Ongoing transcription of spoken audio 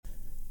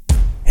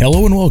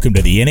Hello and welcome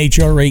to the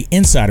NHRA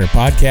Insider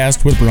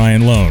Podcast with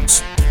Brian Lohnes.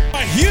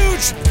 A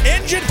huge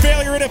engine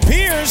failure, it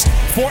appears,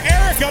 for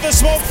Erica. The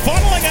smoke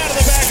funneling out of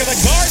the back of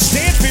the car.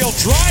 Stanfield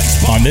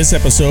drives by. On this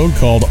episode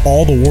called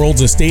All the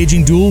World's a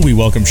Staging Duel, we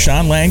welcome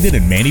Shawn Langdon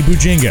and Manny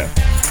Buginga.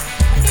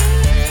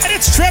 And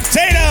it's Trip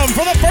Tatum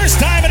for the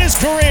first time in his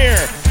career.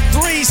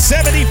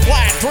 370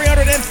 flat,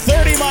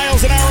 330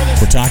 miles an hour.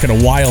 We're talking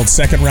a wild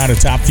second round of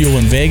Top Fuel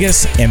in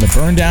Vegas and the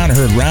burn down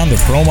heard round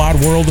the Pro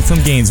Mod world from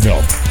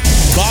Gainesville.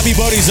 Bobby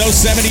Bodie's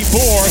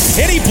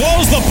 074, and he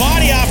blows the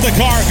body off the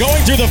car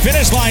going through the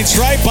finish line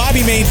stripe.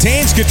 Bobby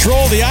maintains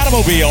control of the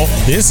automobile.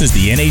 This is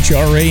the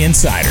NHRA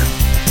Insider.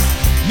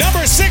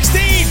 Number 16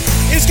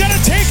 is going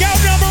to take out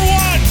number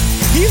 1.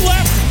 He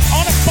left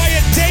on it by a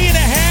day and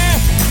a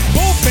half.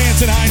 Both Vance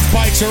and Hines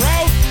bikes are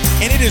out,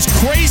 and it is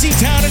crazy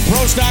town in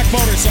pro stock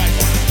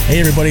motorcycle. Hey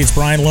everybody, it's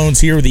Brian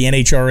Lohnes here with the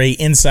NHRA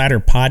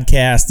Insider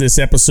Podcast. This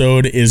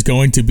episode is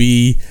going to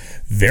be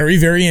very,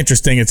 very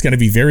interesting. It's going to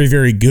be very,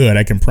 very good.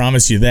 I can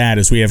promise you that,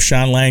 as we have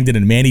Shawn Langdon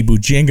and Manny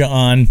Buginga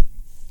on.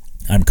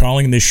 I'm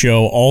calling this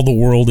show All the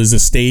World is a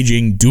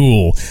Staging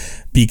Duel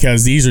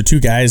because these are two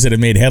guys that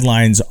have made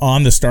headlines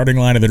on the starting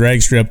line of the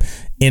drag strip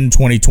in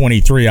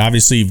 2023.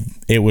 Obviously,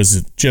 it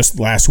was just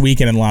last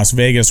weekend in Las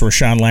Vegas where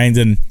Shawn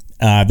Langdon,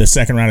 the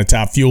second round of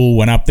Top Fuel,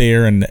 went up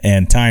there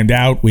and timed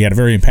out. We had a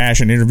very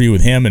impassioned interview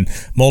with him and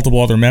multiple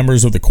other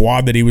members of the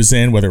quad that he was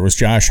in, whether it was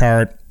Josh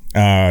Hart,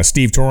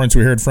 Steve Torrance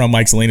we heard from.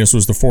 Mike Salinas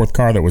was the fourth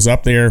car that was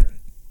up there.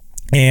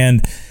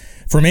 And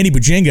for Manny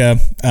Buginga,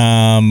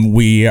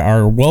 we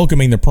are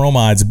welcoming the Pro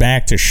Mods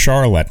back to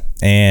Charlotte.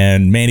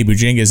 And Manny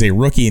Buginga is a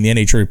rookie in the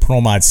NHRA Pro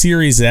Mod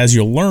Series. As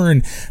you'll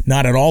learn,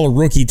 not at all a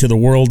rookie to the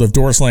world of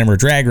door slammer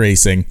drag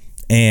racing.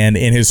 And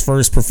in his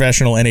first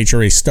professional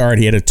NHRA start,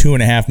 he had a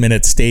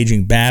 2.5-minute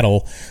staging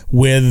battle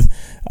with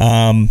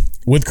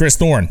Kris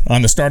Thorne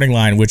on the starting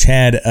line, which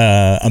had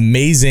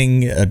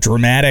amazing,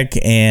 dramatic,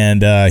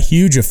 and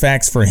huge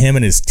effects for him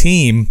and his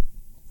team,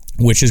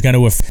 which is going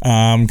to affect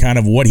kind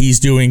of what he's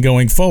doing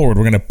going forward.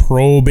 We're going to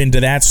probe into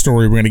that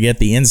story. We're going to get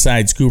the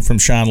inside scoop from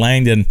Shawn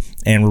Langdon,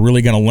 and we're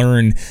really going to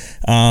learn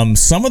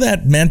some of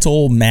that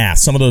mental math,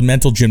 some of the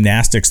mental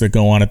gymnastics that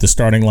go on at the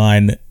starting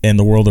line in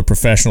the world of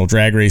professional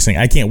drag racing.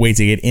 I can't wait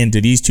to get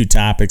into these two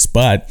topics,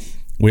 but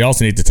we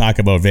also need to talk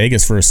about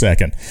Vegas for a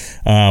second.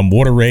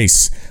 What a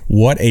race.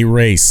 What a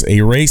race.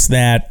 A race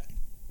that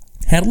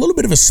had a little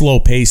bit of a slow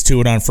pace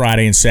to it on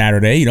Friday and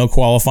Saturday. You know,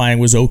 qualifying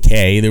was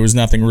okay. There was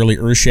nothing really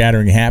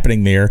earth-shattering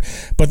happening there.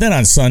 But then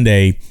on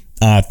Sunday,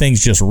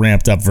 things just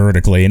ramped up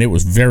vertically, and it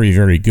was very,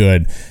 very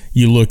good.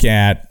 You look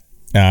at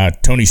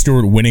Tony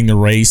Stewart winning the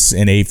race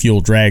in a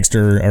fuel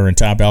dragster, or in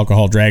top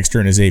alcohol dragster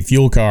in his A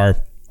fuel car.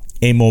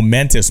 A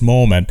momentous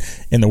moment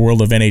in the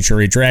world of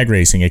NHRA drag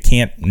racing. It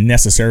can't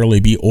necessarily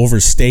be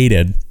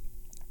overstated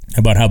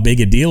about how big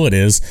a deal it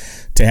is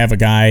to have a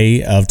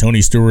guy of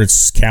Tony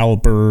Stewart's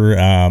caliber,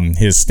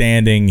 his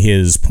standing,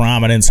 his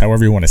prominence,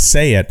 however you want to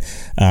say it,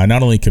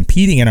 not only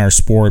competing in our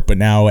sport, but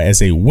now as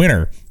a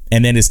winner.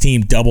 And then his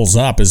team doubles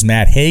up as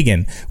Matt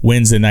Hagan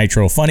wins the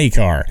Nitro Funny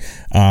Car.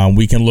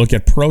 We can look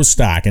at Pro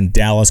Stock, and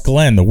Dallas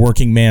Glenn, the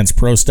working man's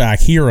Pro Stock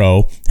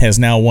hero, has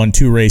now won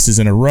 2 races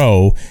in a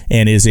row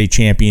and is a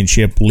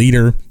championship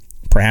leader,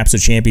 perhaps a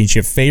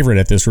championship favorite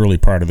at this early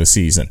part of the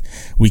season.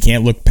 We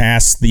can't look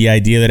past the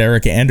idea that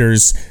Erica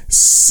Enders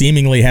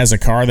seemingly has a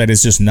car that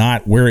is just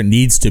not where it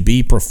needs to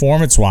be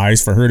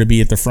performance-wise for her to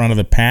be at the front of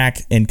the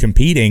pack and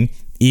competing,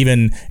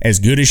 even as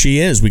good as she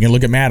is. We can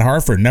look at Matt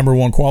Hartford, number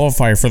 1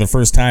 qualifier for the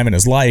first time in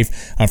his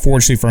life.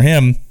 Unfortunately for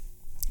him,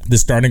 the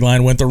starting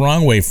line went the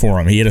wrong way for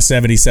him. He had a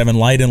 77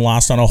 light and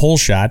lost on a hole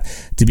shot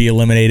to be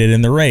eliminated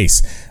in the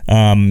race.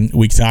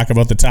 We can talk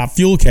about the top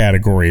fuel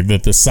category,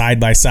 the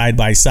side-by-side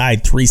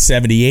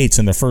 378s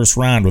in the first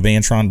round with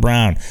Antron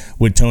Brown,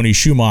 with Tony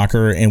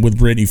Schumacher, and with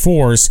Brittany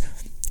Force.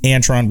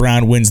 Antron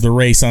Brown wins the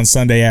race on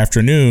Sunday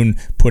afternoon,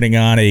 putting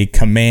on a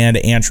command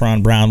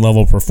Antron Brown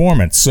level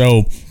performance.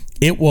 So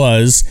it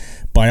was,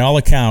 by all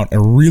account,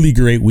 a really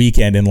great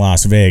weekend in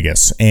Las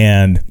Vegas.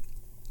 And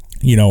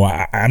you know,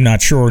 I'm not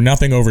sure,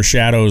 nothing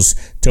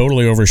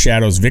totally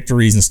overshadows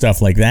victories and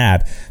stuff like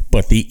that,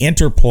 but the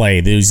interplay,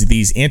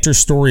 these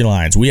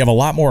inter-storylines, we have a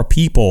lot more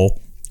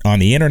people on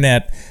the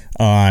internet,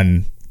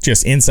 on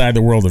just inside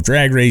the world of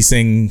drag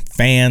racing,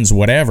 fans,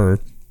 whatever,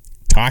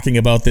 talking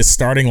about this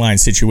starting line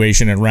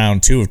situation in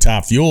round 2 of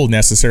Top Fuel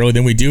necessarily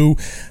than we do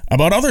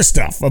about other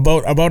stuff,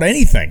 about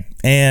anything.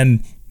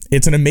 And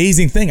it's an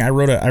amazing thing. I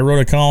wrote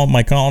a column,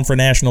 my column for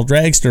National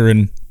Dragster,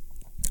 and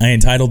I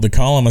entitled the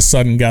column A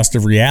Sudden Gust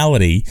of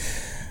Reality,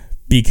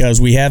 because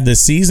we have this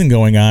season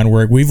going on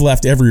where we've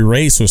left every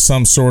race with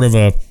some sort of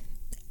a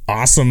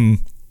awesome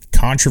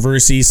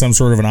controversy, some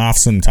sort of an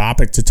awesome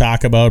topic to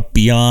talk about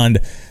beyond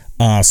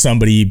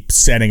somebody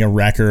setting a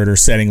record or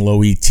setting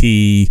low ET,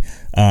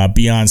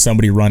 beyond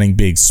somebody running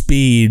big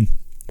speed,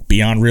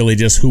 beyond really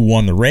just who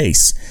won the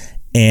race.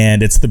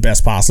 And it's the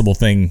best possible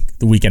thing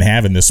that we can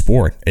have in this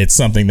sport. It's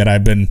something that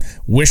I've been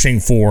wishing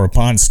for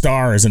upon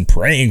stars and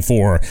praying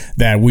for,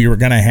 that we were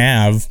going to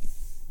have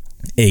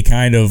a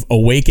kind of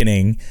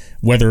awakening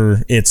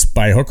whether it's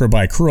by hook or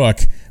by crook,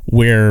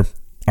 where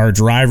our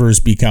drivers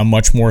become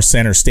much more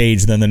center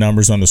stage than the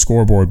numbers on the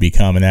scoreboard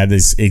become, and that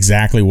is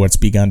exactly what's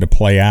begun to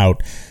play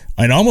out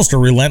in almost a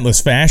relentless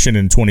fashion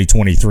in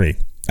 2023.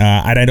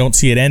 And I don't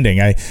see it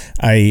ending.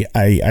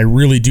 I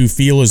really do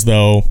feel as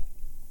though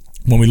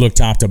when we look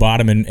top to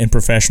bottom in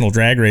professional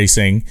drag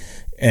racing,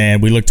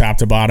 and we look top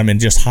to bottom in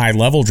just high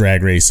level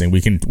drag racing,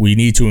 we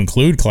need to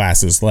include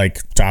classes like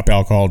top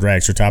alcohol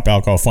drags or top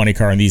alcohol funny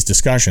car in these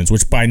discussions,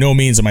 which by no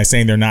means am I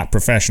saying they're not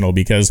professional,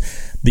 because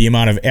the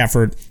amount of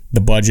effort,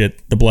 the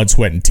budget, the blood,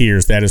 sweat, and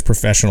tears, that is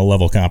professional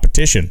level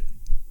competition.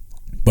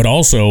 But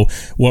also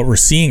what we're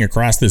seeing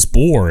across this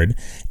board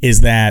is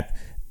that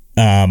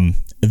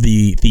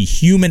the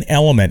human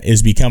element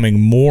is becoming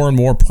more and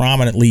more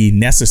prominently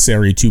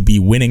necessary to be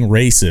winning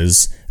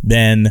races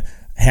than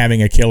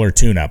having a killer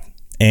tune-up.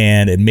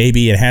 And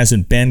maybe it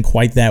hasn't been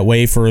quite that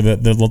way for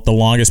the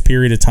longest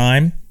period of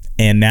time.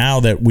 And now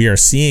that we are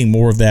seeing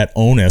more of that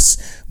onus,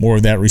 more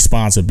of that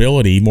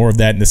responsibility, more of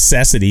that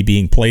necessity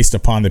being placed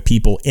upon the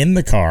people in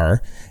the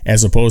car,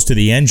 as opposed to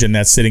the engine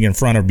that's sitting in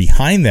front or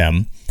behind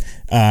them,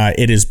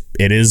 it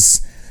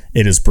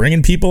is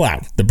bringing people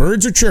out. The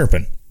birds are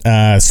chirping.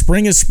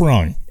 Spring is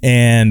sprung,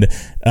 and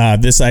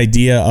this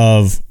idea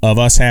of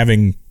us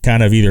having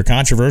kind of either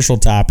controversial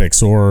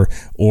topics or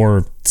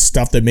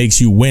stuff that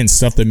makes you wince,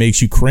 stuff that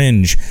makes you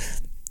cringe,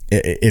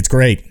 it's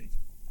great.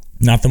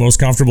 Not the most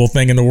comfortable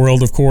thing in the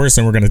world, of course,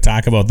 and we're going to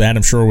talk about that,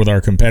 I'm sure, with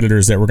our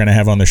competitors that we're going to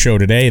have on the show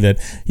today. That,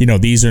 you know,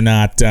 these are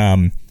not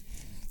the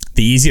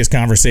easiest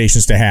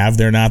conversations to have.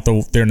 They're not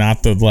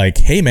the like,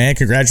 hey man,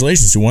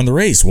 congratulations, you won the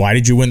race. Why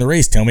did you win the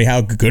race? Tell me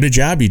how good a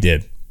job you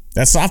did.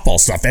 That's softball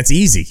stuff. That's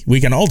easy.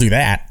 We can all do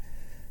that.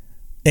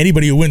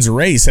 Anybody who wins a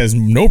race has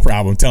no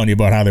problem telling you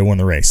about how they won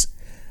the race.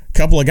 A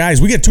couple of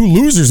guys, we get 2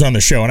 losers on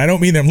the show, and I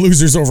don't mean them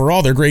losers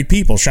overall. They're great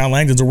people. Shawn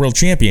Langdon's a world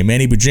champion.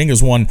 Manny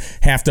Buginga's won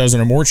half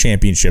dozen or more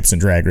championships in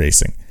drag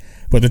racing.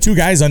 But the 2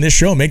 guys on this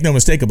show, make no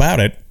mistake about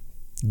it,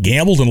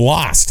 gambled and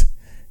lost.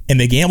 And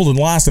they gambled and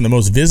lost in the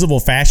most visible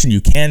fashion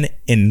you can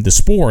in the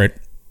sport,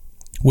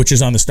 which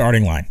is on the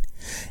starting line.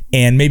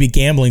 And maybe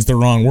gambling's the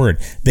wrong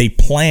word. They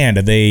planned,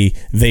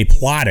 they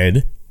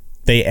plotted,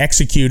 they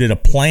executed a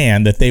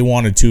plan that they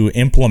wanted to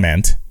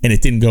implement, and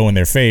it didn't go in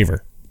their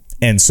favor.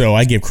 And so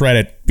I give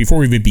credit, before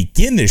we even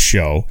begin this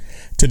show,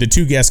 to the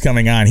 2 guests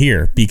coming on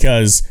here,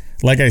 because,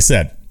 like I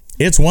said,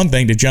 it's one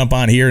thing to jump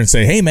on here and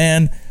say, hey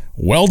man,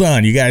 well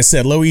done. You guys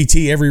set low ET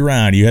every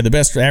round. You had the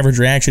best average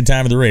reaction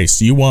time of the race.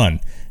 You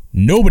won.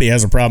 Nobody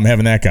has a problem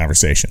having that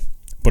conversation.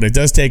 But it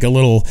does take a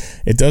little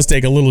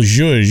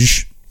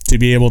zhuzh to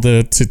be able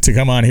to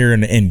come on here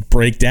and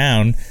break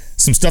down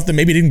some stuff that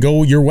maybe didn't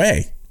go your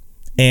way.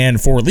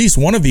 And for at least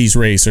one of these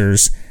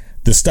racers,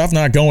 the stuff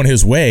not going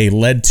his way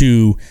led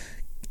to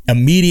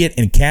immediate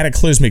and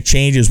cataclysmic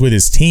changes with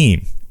his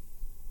team.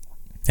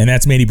 And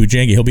that's Manny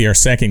Buginga. He'll be our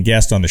second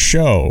guest on the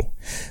show.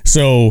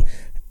 So,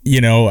 you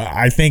know,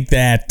 I think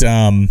that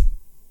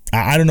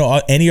I don't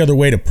know any other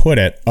way to put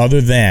it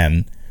other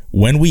than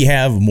when we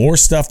have more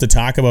stuff to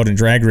talk about in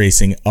drag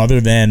racing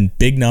other than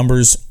big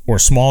numbers or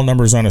small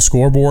numbers on a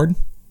scoreboard,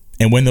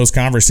 and when those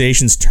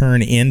conversations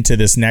turn into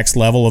this next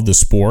level of the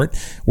sport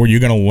where you're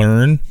going to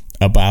learn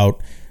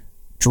about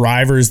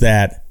drivers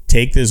that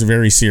take this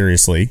very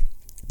seriously,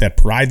 that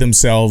pride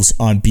themselves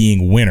on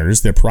being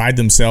winners, that pride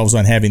themselves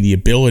on having the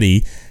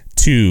ability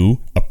to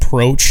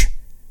approach,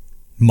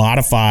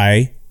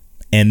 modify,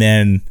 and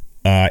then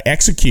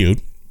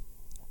execute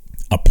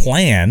a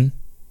plan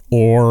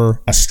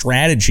or a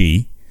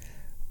strategy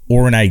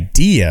or an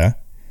idea.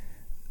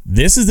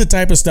 This is the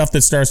type of stuff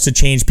that starts to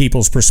change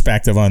people's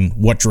perspective on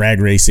what drag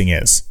racing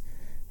is.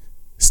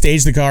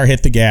 Stage the car,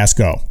 hit the gas,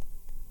 go.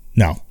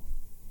 No.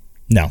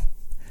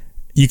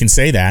 You can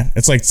say that.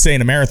 It's like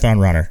saying a marathon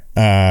runner,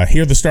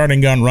 hear the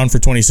starting gun, run for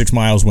 26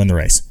 miles, win the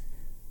race.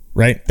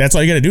 Right? That's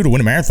all you got to do to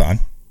win a marathon.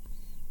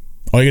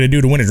 All you got to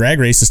do to win a drag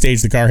race is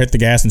stage the car, hit the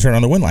gas, and turn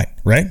on the win light.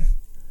 Right?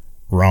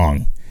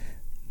 Wrong.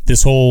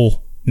 This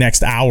whole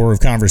next hour of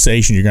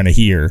conversation you're going to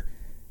hear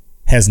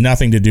has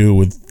nothing to do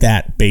with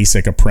that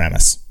basic a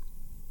premise.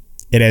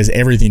 It has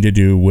everything to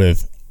do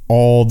with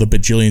all the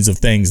bajillions of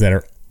things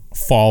that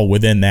fall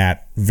within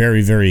that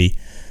very, very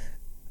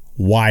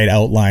wide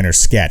outline or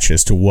sketch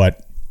as to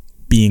what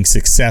being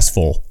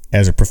successful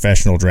as a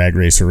professional drag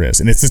racer is.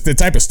 And it's the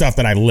type of stuff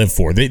that I live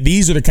for.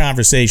 These are the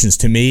conversations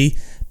to me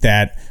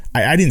that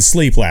I didn't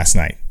sleep last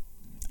night.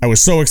 I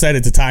was so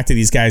excited to talk to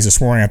these guys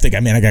this morning. I'm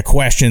thinking, man, I got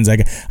questions.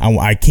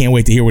 I can't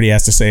wait to hear what he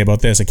has to say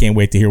about this. I can't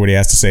wait to hear what he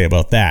has to say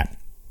about that.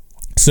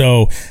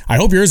 So I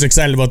hope you're as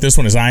excited about this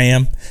one as I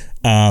am,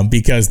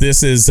 because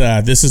this is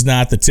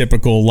not the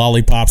typical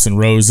lollipops and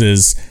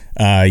roses,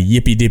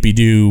 yippee dippy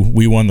doo,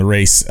 we won the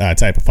race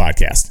type of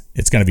podcast.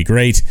 It's going to be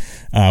great.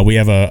 We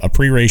have a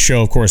pre-race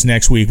show, of course,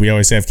 next week. We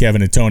always have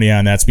Kevin and Tony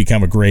on. That's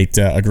become a great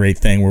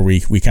thing where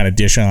we kind of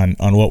dish on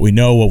what we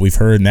know, what we've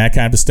heard, and that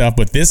kind of stuff.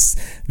 But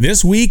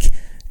this week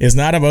is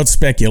not about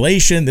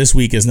speculation. This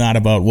week is not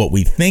about what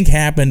we think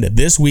happened.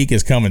 This week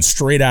is coming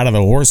straight out of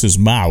the horse's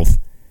mouth.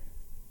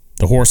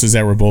 the horses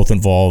that were both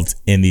involved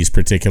in these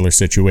particular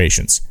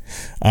situations.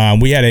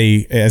 We had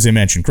as I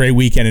mentioned, great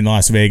weekend in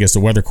Las Vegas. The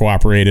weather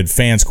cooperated,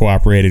 fans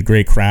cooperated,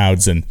 great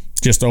crowds, and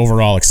just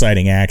overall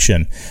exciting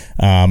action.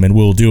 And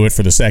we'll do it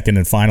for the second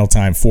and final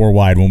time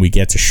 4-wide when we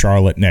get to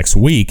Charlotte next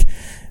week.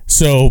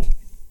 So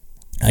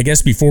I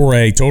guess before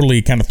I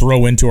totally kind of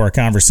throw into our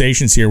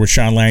conversations here, with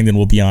Shawn Langdon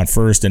will be on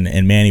first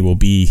and Manny will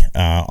be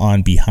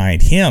on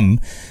behind him.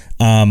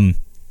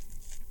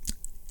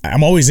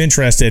 I'm always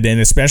interested,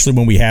 and especially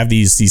when we have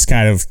these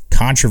kind of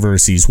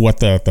controversies, what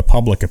the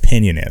public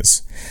opinion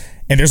is.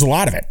 And there's a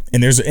lot of it.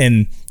 And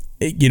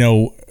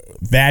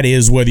that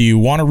is, whether you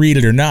want to read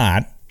it or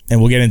not, and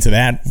we'll get into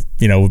that,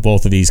 with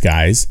both of these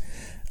guys,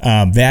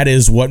 that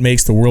is what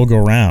makes the world go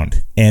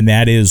round. And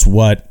that is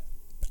what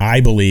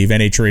I believe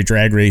NHRA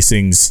drag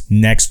racing's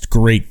next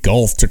great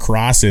gulf to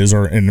cross is,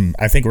 and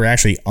I think we're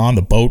actually on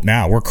the boat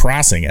now. We're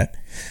crossing it,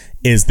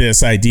 is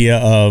this idea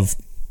of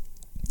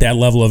that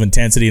level of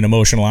intensity and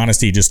emotional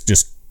honesty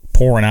just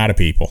pouring out of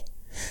people.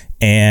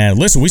 And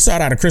listen, we saw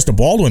it out of Krista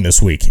Baldwin this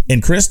week.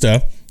 And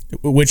Krista,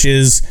 which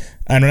is,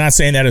 I'm not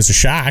saying that as a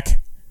shock,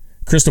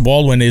 Krista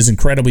Baldwin is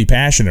incredibly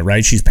passionate,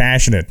 right? She's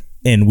passionate.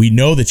 And we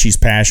know that she's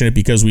passionate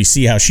because we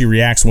see how she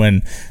reacts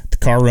when the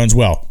car runs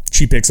well.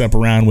 She picks up a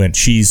round win.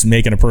 She's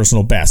making a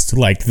personal best.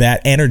 Like,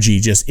 that energy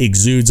just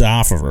exudes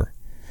off of her.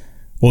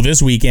 Well, this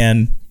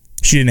weekend,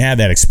 she didn't have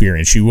that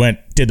experience. She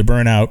did the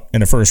burnout in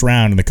the first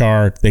round in the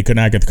car. They could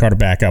not get the car to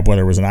back up,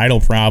 whether it was an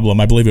idle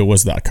problem. I believe it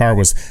was the car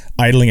was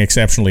idling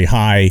exceptionally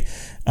high.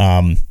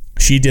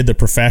 She did the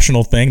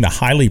professional thing, the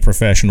highly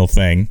professional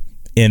thing,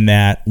 in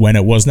that when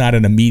it was not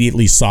an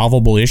immediately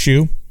solvable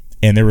issue,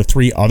 and there were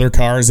 3 other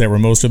cars that were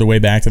most of the way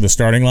back to the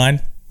starting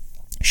line,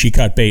 she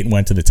cut bait and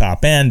went to the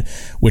top end,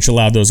 which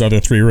allowed those other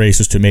 3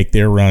 racers to make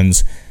their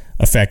runs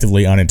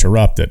effectively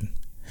uninterrupted.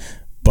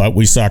 But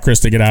we saw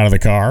Krista get out of the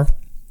car,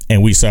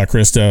 and we saw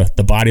Krista,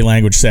 the body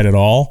language said it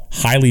all,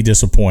 highly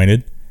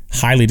disappointed,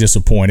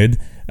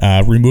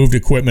 removed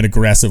equipment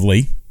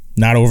aggressively,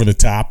 not over the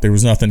top. There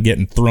was nothing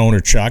getting thrown or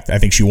chucked. I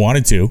think she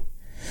wanted to.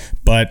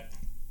 But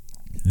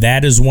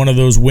that is one of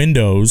those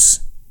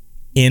windows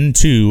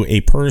into a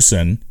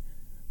person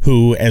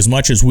who, as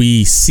much as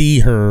we see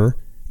her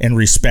and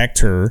respect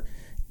her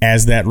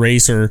as that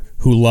racer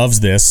who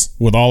loves this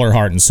with all her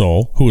heart and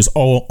soul, who has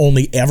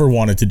only ever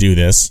wanted to do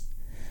this,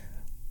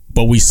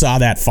 but we saw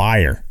that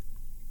fire.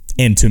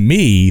 And to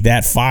me,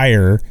 that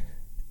fire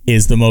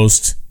is the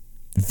most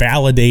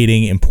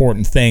validating,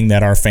 important thing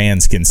that our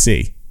fans can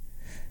see.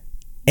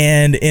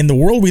 And in the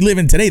world we live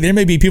in today, there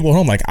may be people at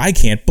home like, I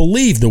can't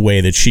believe the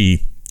way that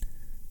she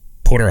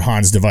put her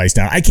Hans device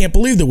down. I can't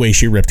believe the way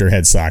she ripped her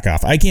headstock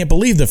off. I can't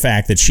believe the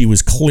fact that she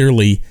was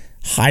clearly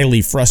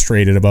highly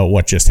frustrated about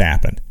what just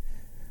happened.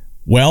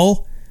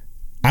 Well,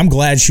 I'm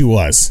glad she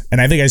was.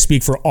 And I think I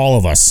speak for all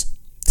of us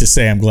to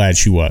say I'm glad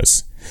she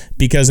was.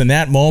 Because in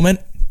that moment,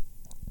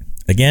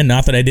 again,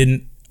 not that I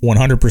didn't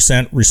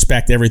 100%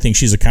 respect everything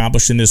she's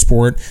accomplished in this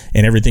sport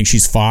and everything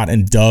she's fought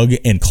and dug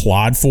and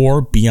clawed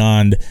for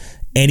beyond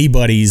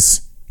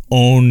anybody's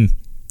own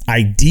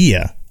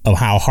idea of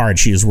how hard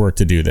she has worked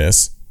to do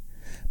this.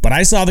 But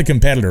I saw the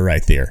competitor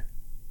right there.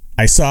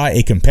 I saw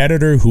a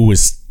competitor who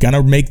was going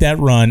to make that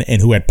run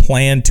and who had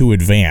planned to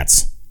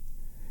advance.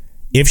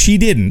 If she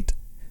didn't,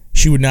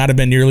 she would not have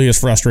been nearly as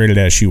frustrated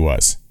as she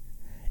was.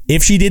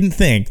 If she didn't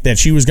think that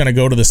she was going to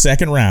go to the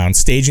second round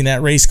staging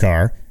that race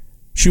car,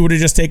 she would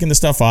have just taken the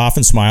stuff off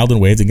and smiled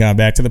and waved and gone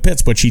back to the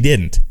pits, but she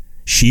didn't.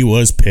 She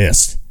was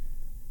pissed.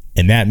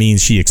 And that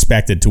means she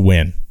expected to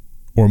win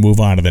or move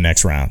on to the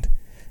next round.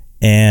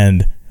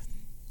 And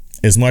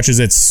as much as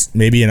it's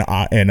maybe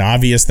an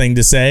obvious thing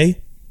to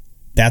say,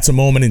 that's a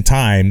moment in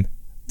time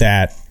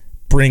that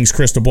brings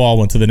Krista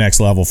Baldwin to the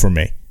next level for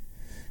me,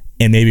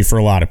 and maybe for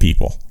a lot of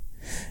people.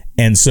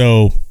 And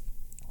so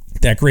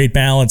that great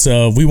balance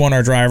of, we want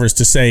our drivers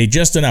to say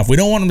just enough. We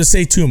don't want them to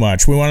say too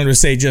much. We want them to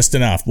say just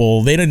enough.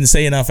 Well, they didn't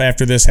say enough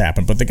after this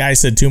happened, but the guy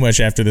said too much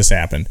after this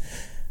happened.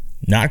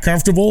 Not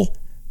comfortable,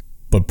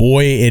 but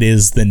boy, it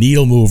is the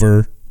needle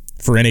mover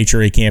for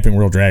NHRA Camping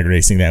World Drag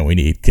Racing that we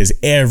need, because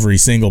every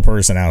single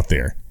person out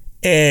there,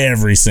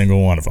 every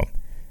single one of them,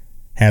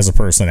 has a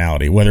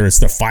personality, whether it's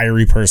the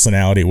fiery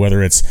personality,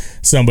 whether it's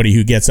somebody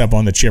who gets up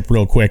on the chip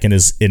real quick and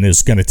is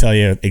going to tell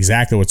you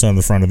exactly what's on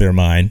the front of their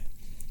mind,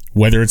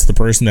 whether it's the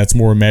person that's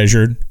more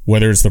measured,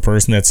 whether it's the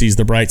person that sees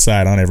the bright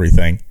side on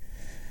everything.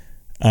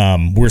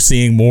 We're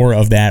seeing more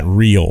of that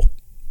real.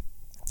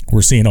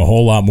 We're seeing a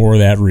whole lot more of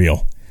that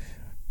real.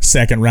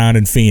 Second round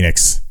in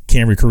Phoenix,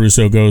 Camry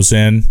Caruso goes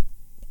in,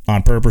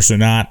 on purpose or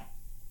not.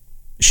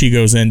 She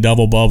goes in,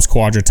 double bulbs,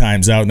 quadra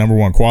times out, number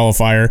one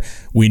qualifier.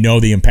 We know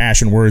the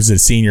impassioned words that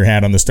Senior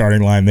had on the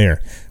starting line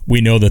there.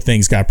 We know that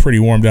things got pretty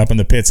warmed up in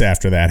the pits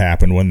after that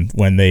happened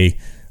when they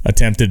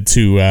attempted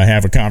to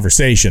have a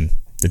conversation,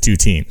 the two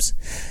teams.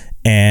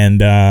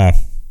 And I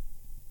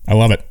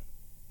love it.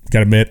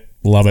 Gotta admit,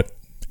 love it.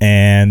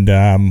 And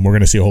we're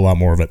going to see a whole lot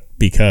more of it,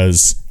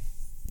 because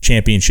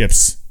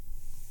championships,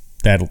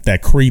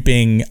 that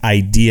creeping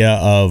idea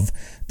of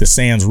the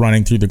sands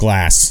running through the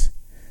glass,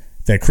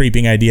 that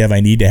creeping idea of I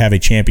need to have a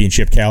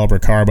championship caliber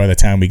car by the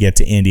time we get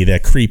to Indy,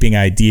 that creeping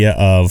idea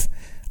of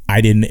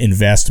I didn't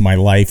invest my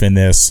life in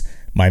this,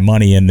 my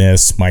money in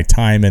this, my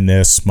time in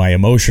this, my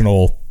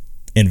emotional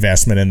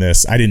investment in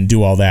this, I didn't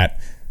do all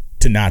that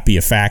to not be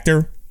a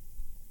factor,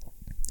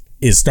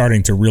 is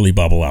starting to really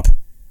bubble up.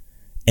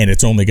 And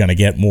it's only going to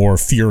get more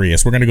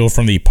furious. We're going to go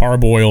from the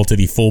parboil to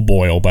the full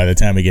boil by the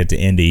time we get to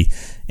Indy.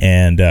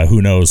 And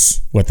who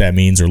knows what that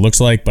means or looks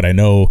like, but I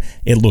know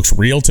it looks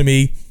real to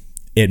me.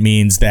 It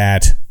means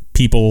that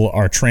people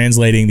are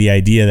translating the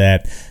idea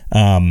that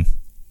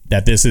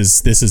that this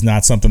is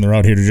not something they're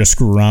out here to just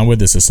screw around with.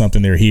 This is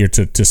something they're here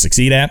to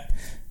succeed at,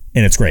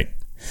 and it's great.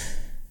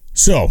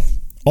 So,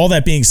 all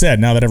that being said,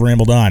 now that I've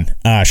rambled on,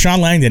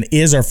 Shawn Langdon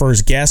is our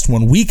first guest.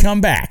 When we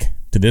come back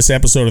to this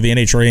episode of the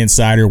NHRA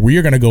Insider, we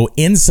are going to go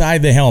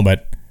inside the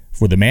helmet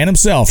for the man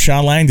himself,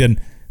 Shawn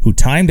Langdon, who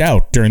timed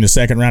out during the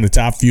second round of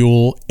Top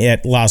Fuel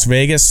at Las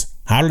Vegas.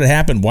 How did it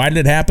happen? Why did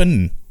it happen?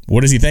 And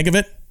what does he think of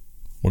it?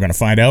 We're going to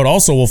find out.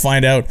 Also, we'll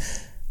find out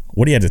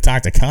what he had to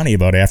talk to Connie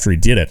about after he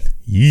did it.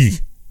 Yee.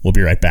 We'll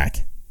be right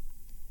back.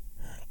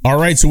 All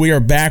right, so we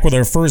are back with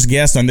our first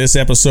guest on this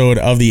episode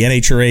of the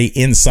NHRA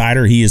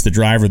Insider. He is the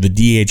driver of the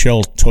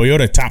DHL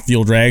Toyota Top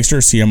Fuel Dragster.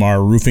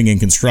 CMR Roofing and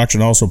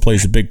Construction also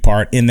plays a big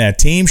part in that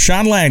team.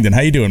 Shawn Langdon,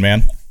 how you doing,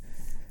 man?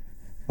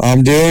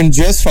 I'm doing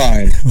just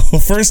fine. Well,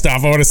 first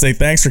off, I want to say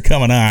thanks for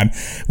coming on.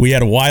 We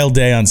had a wild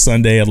day on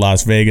Sunday at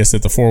Las Vegas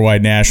at the Four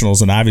Wide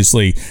Nationals, and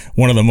obviously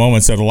one of the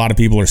moments that a lot of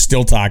people are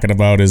still talking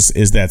about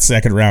is that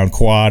second round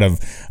quad of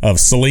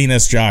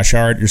Salinas, Josh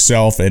Hart,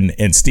 yourself,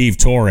 and Steve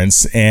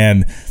Torrence.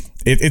 And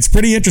it's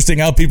pretty interesting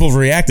how people have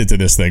reacted to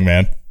this thing,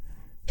 man.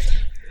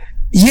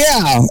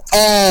 Yeah.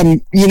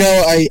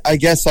 I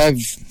guess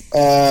I've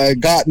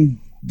gotten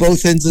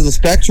both ends of the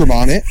spectrum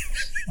on it.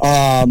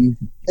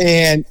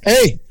 And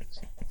hey,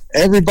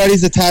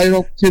 everybody's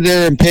entitled to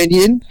their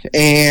opinion,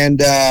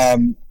 and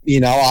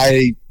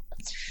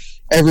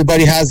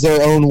everybody has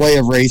their own way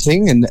of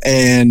racing, and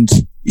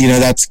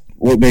that's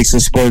what makes the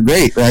sport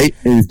great, right?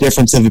 There's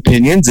difference of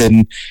opinions,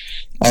 and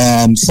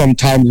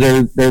sometimes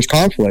there's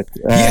conflict.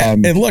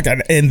 And look,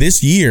 and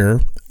this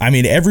year, I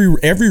mean,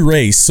 every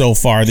race so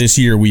far this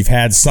year, we've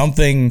had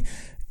something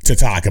to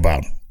talk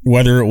about.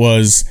 Whether it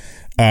was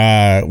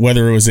at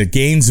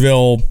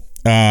Gainesville,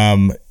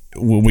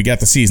 when we got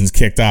the seasons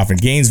kicked off in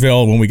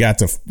Gainesville, when we got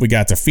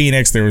to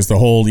Phoenix, there was the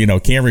whole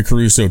Cameron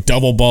Caruso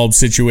double bulb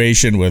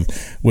situation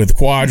with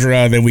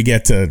Quadra. Then we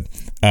get to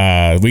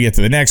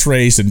the next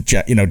race, and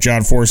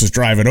John Force is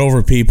driving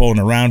over people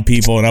and around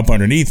people and up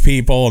underneath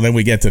people, and then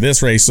we get to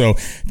this race. So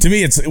to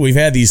me, we've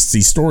had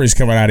these stories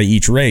coming out of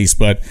each race,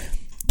 but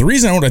the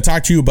reason I want to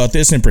talk to you about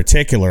this in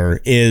particular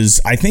is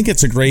I think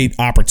it's a great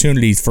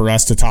opportunity for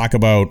us to talk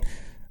about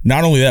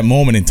not only that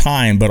moment in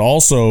time, but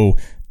also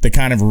the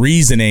kind of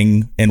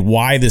reasoning and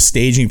why the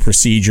staging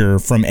procedure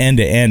from end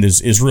to end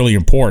is really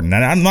important.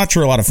 And I'm not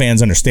sure a lot of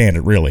fans understand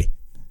it, really.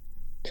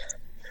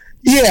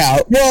 Yeah,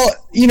 well,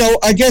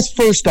 I guess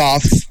first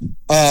off,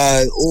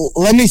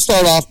 let me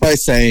start off by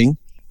saying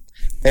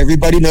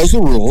everybody knows the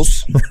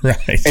rules.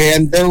 Right.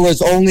 And there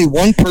was only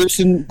one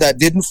person that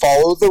didn't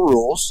follow the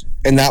rules,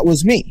 and that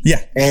was me.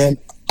 Yeah. And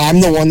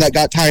I'm the one that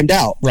got timed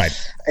out. Right.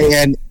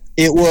 And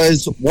it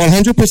was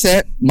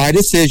 100% my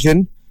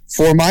decision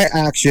for my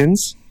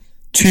actions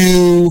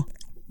to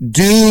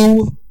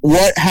do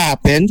what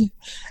happened,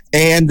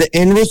 and the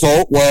end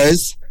result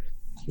was,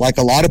 like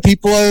a lot of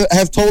people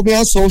have told me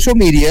on social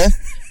media,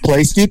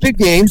 play stupid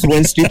games,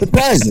 win stupid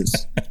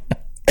prizes.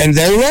 And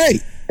they're right,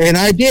 and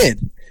I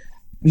did.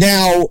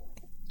 Now,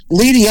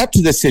 leading up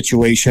to this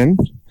situation,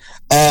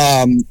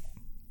 and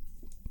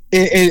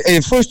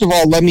first of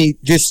all, let me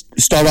just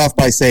start off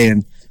by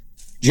saying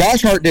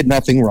Josh Hart did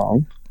nothing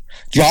wrong.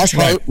 Josh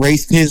Hart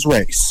raced his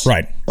race.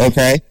 Right.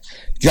 Okay?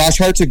 Josh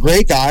Hart's a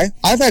great guy.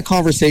 I've had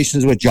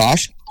conversations with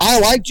Josh. I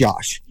like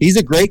Josh. He's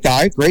a great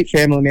guy, great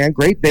family man,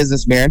 great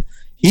businessman.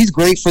 He's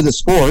great for the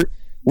sport.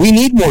 We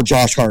need more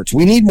Josh Harts.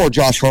 We need more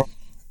Josh Hart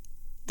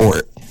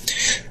sport.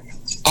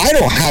 I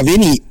don't have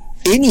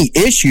any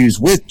issues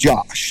with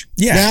Josh.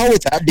 Yeah. Now,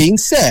 with that being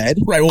said,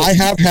 right, well, I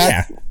have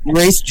had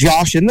raced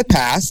Josh in the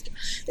past,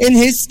 and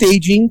his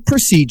staging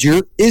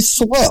procedure is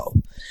slow.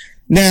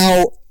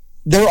 Now,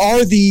 there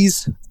are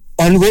these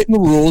unwritten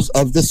rules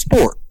of the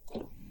sport.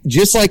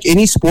 Just like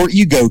any sport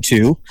you go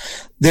to,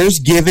 there's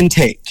give and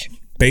take.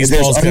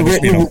 Baseball's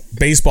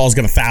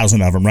got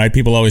 1,000 of them, right?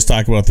 People always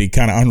talk about the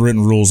kind of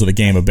unwritten rules of the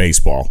game of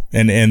baseball,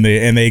 and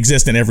they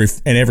exist in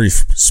every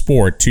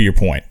sport. To your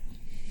point,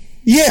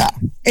 yeah.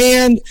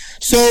 And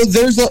so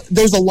there's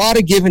a lot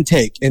of give and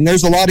take, and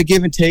there's a lot of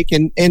give and take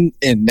in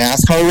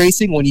NASCAR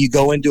racing. When you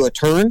go into a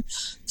turn,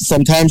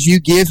 sometimes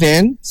you give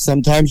in,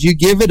 sometimes you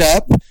give it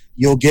up.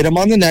 You'll get them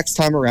on the next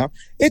time around.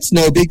 It's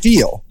no big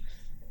deal.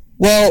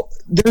 Well,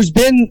 there's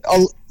been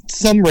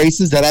some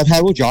races that I've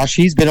had with Josh.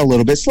 He's been a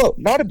little bit slow.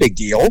 Not a big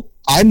deal.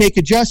 I make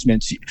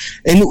adjustments.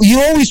 And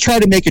you always try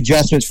to make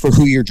adjustments for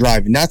who you're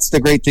driving. That's the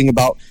great thing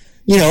about,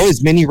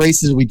 as many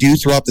races we do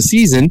throughout the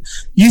season,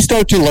 you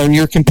start to learn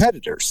your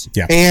competitors.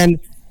 Yeah. And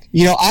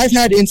I've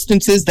had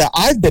instances that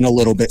I've been a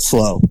little bit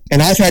slow,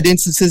 and I've had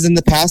instances in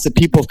the past that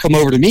people have come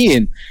over to me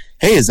and,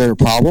 hey, is there a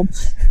problem?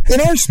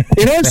 In our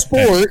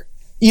sport,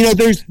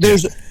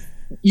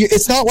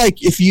 it's not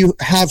like if you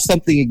have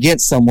something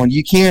against someone,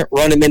 you can't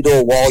run them into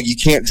a wall, you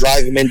can't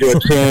drive them into a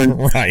turn,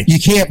 right. You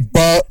can't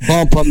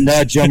bump them,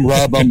 nudge them,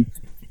 rub them.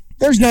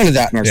 There's none of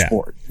that in our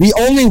sport. The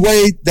only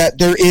way that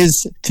there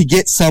is to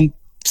get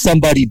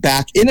somebody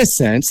back, in a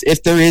sense,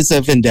 if there is a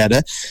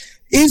vendetta,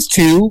 is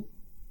to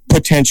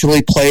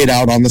potentially play it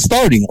out on the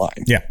starting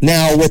line. Yeah.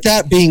 Now, with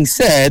that being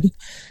said,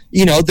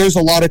 there's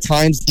a lot of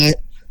times that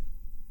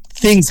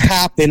things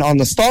happen on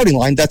the starting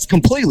line that's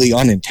completely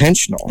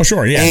unintentional. Oh,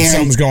 sure. Yeah. And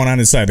something's going on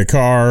inside the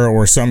car,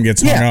 or some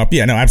gets hung up.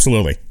 Yeah, no,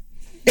 absolutely.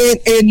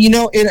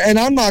 And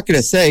I'm not going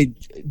to say,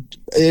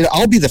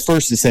 I'll be the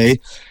first to say,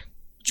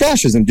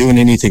 Josh isn't doing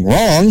anything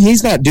wrong.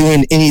 He's not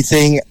doing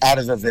anything out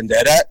of a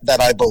vendetta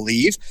that I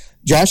believe.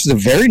 Josh is a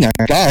very nice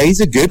guy. He's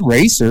a good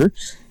racer,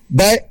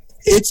 but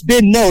it's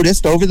been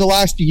noticed over the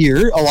last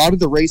year, a lot of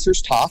the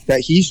racers talk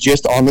that he's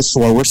just on the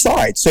slower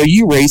side. So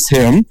you race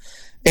him,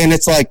 and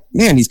it's like,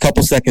 man, he's a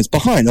couple seconds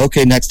behind.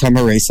 Okay, next time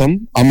I race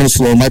him, I'm going to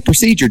slow my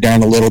procedure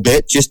down a little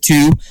bit just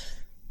to,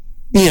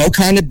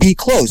 kind of be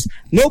close.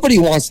 Nobody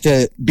wants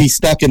to be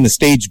stuck in the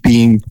stage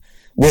beam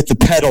with the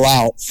pedal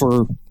out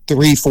for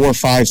 3, 4,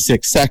 5,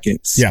 6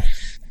 seconds. Yeah.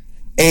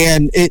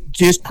 And it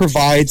just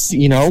provides,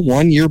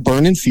 1, you're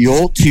burning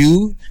fuel.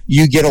 2,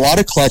 you get a lot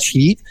of clutch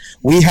heat.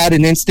 We had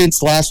an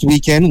instance last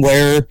weekend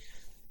where,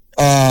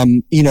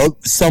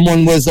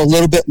 someone was a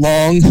little bit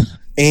long,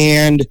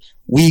 and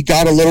we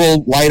got a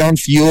little light on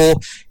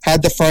fuel,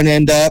 had the front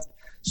end up,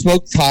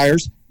 smoked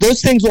tires.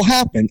 Those things will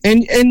happen.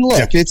 And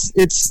look,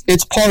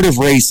 it's part of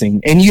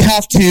racing, and you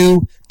have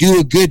to do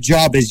a good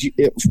job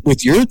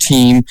with your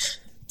team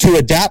to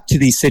adapt to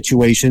these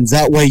situations.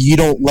 That way you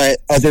don't let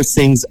other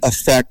things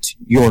affect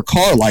your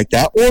car like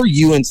that, or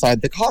you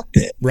inside the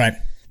cockpit. Right.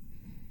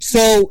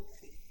 So,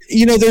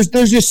 there's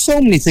just so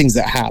many things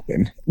that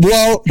happen.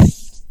 Well,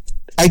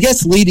 I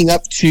guess leading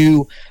up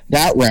to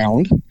that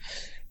round,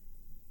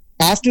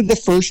 after the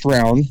first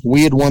round,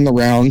 we had won the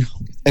round,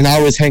 and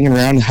I was hanging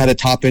around and had a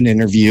top-end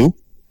interview.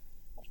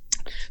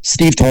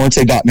 Steve Torrance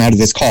had gotten out of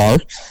his car,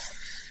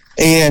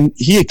 and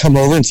he had come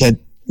over and said,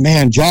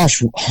 man,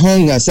 Josh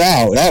hung us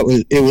out.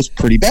 It was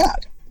pretty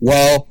bad.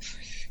 Well,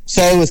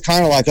 so it was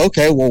kind of like,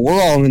 okay, well, we're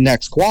all in the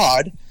next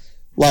quad.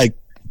 Like,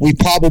 we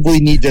probably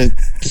need to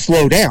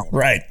slow down.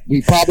 Right.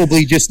 We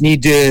probably just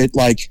need to,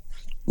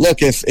 look,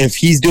 if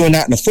he's doing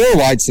that in a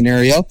 4-wide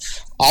scenario,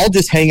 I'll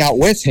just hang out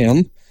with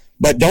him,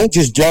 but don't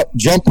just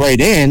jump right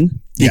in,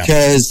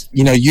 because,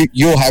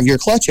 you'll have your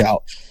clutch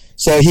out.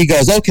 So he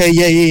goes, okay,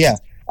 yeah.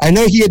 I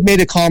know he had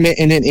made a comment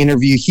in an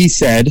interview. He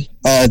said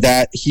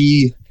that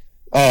he,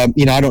 I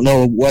don't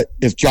know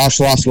if Josh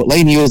lost what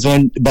lane he was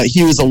on, but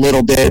he was a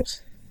little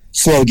bit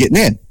slow getting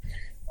in.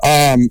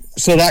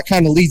 So that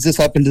kind of leads us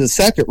up into the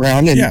second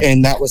round,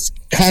 and that was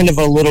kind of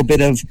a little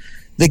bit of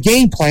the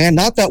game plan.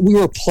 Not that we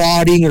were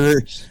plotting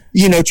or,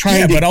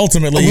 trying to. But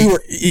ultimately,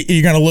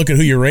 you're going to look at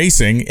who you're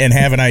racing and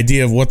have an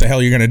idea of what the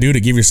hell you're going to do to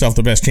give yourself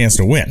the best chance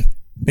to win.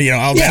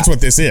 That's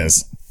what this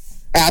is.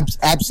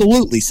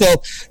 Absolutely. So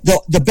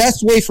the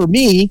best way for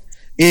me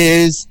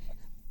is,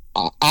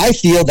 I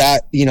feel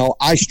that,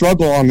 I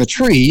struggle on the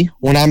tree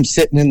when I'm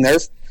sitting in there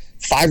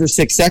 5 or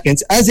 6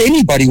 seconds, as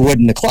anybody would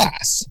in the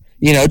class,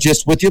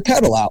 just with your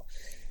pedal out.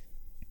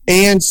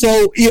 And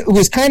so it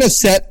was kind of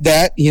set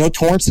that,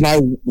 Torrance and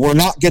I were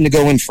not going to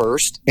go in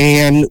first,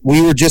 and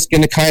we were just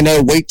going to kind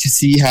of wait to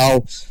see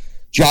how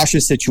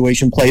Josh's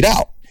situation played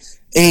out.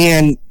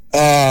 And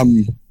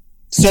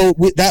so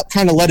that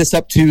kind of led us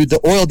up to the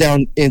oil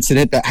down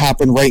incident that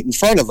happened right in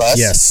front of us.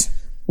 Yes.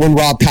 When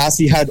Rob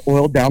Passy had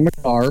oiled down the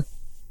car.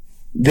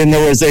 Then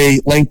there was a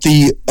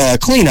lengthy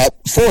cleanup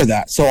for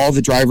that. So all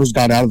the drivers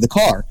got out of the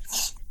car.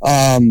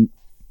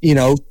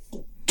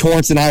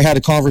 Torrance and I had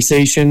a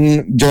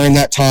conversation during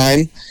that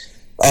time.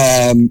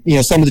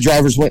 Some of the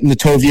drivers went in the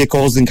tow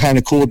vehicles and kind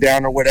of cooled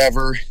down or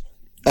whatever.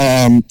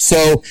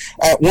 So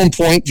at one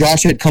point,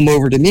 Josh had come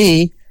over to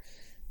me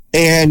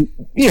and,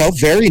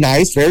 very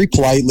nice, very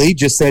politely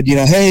just said,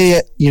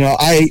 hey,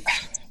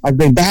 I've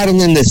been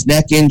battling this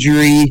neck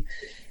injury,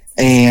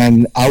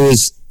 and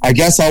I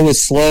guess I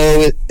was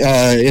slow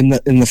in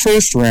the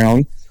first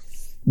round,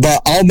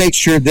 but I'll make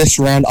sure this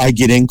round I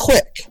get in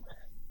quick.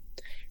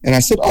 And I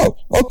said, oh,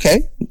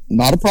 okay,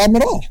 not a problem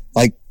at all.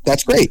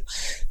 That's great.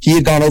 He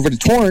had gone over to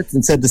Torrance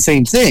and said the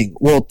same thing.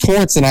 Well,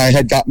 Torrance and I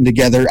had gotten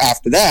together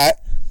after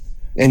that,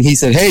 and he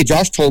said, hey,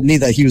 Josh told me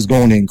that he was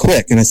going in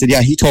quick. And I said,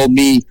 yeah, he told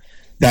me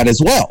that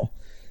as well.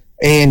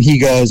 And he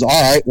goes, all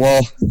right,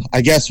 well,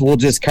 I guess we'll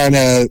just kind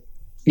of,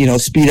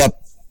 speed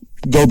up,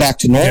 go back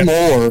to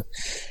normal.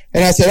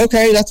 And I said,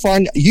 okay, that's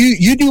fine.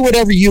 You do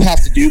whatever you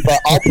have to do, but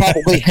I'll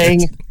probably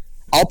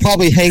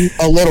hang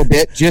a little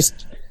bit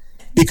just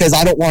because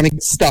I don't want to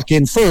get stuck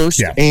in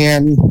first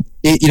and,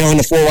 in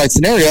the 4-wide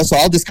scenario. So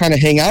I'll just kind of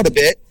hang out a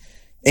bit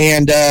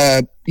and,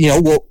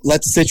 we'll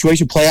let the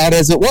situation play out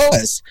as it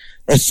was,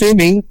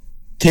 assuming,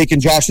 taking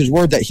Josh's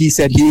word that he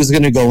said he was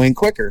going to go in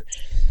quicker.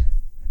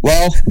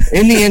 Well,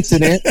 in the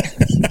incident,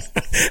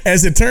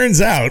 as it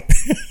turns out,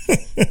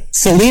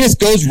 Salinas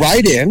goes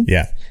right in.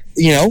 Yeah.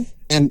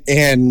 And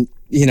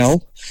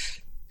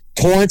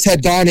Torrance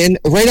had gone in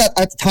right at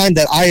the time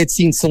that I had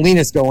seen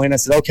Salinas go in. I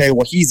said, okay,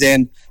 well, he's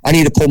in. I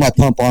need to pull my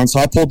pump on. So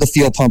I pulled the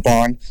field pump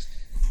on.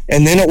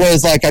 And then it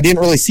was like, I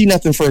didn't really see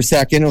nothing for a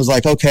second. It was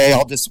like, okay,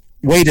 I'll just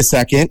wait a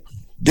second.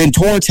 Then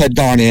Torrance had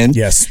gone in.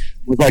 Yes. It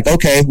was like,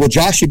 okay, well,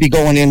 Josh should be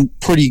going in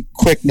pretty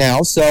quick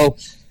now. So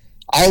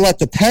I let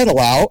the pedal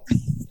out.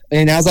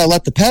 And as I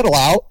let the pedal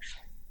out,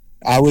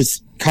 I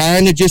was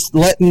kind of just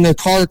letting the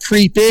car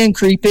creep in.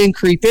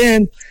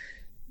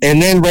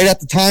 And then right at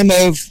the time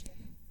of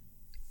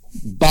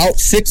about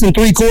 6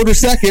 3/4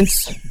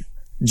 seconds,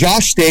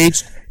 Josh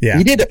staged. Yeah.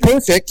 He did it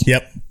perfect.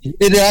 Yep. He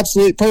did it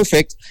absolutely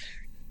perfect.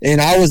 And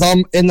I was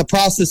in the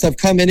process of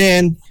coming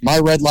in. My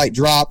red light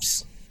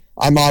drops.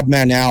 I'm odd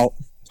man out.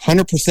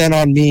 100%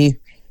 on me.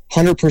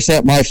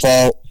 100% my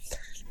fault.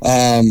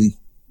 And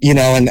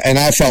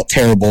I felt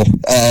terrible.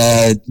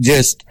 It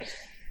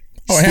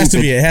has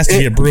to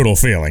be a brutal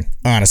feeling.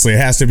 Honestly, it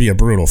has to be a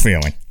brutal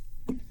feeling.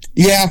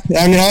 Yeah,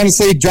 I mean,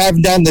 honestly,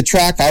 driving down the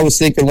track, I was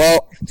thinking,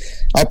 well,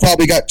 I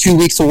probably got 2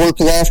 weeks of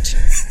work left,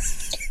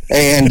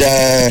 and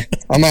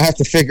I'm gonna have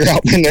to figure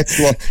out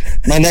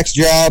my next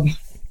job.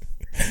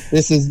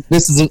 This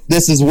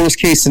is worst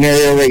case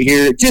scenario right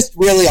here. Just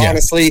really,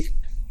 honestly,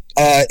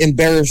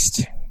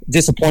 embarrassed,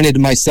 disappointed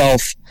in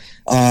myself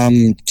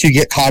to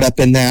get caught up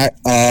in that.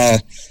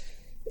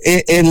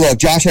 And look,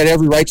 Josh had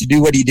every right to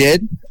do what he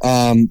did.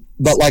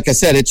 But like I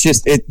said,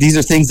 these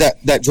are things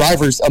that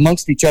drivers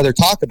amongst each other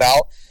talk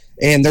about.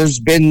 And there's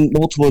been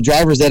multiple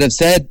drivers that have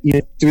said,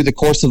 through the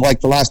course of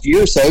like the last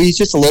year or so, he's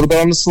just a little bit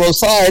on the slow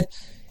side.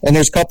 And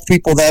there's a couple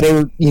people that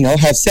are,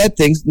 have said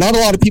things. Not a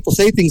lot of people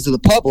say things to the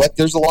public.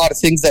 There's a lot of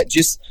things that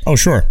just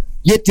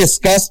get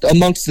discussed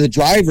amongst the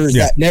drivers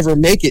that never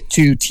make it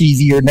to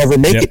TV or never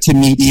make it to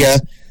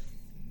media.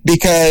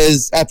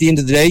 Because at the end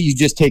of the day, you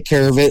just take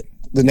care of it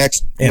the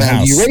next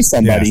round you race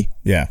somebody.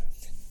 Yeah.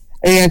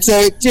 And so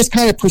it just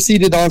kind of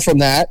proceeded on from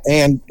that.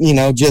 And,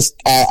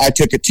 I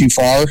took it too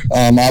far.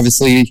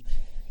 Obviously,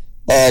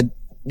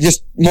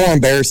 just more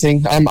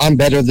embarrassing. I'm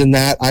better than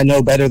that. I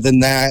know better than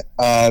that.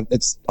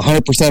 It's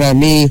 100% on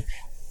me.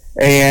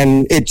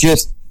 And it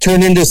just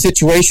turned into a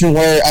situation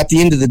where at the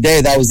end of the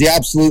day, that was the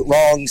absolute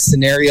wrong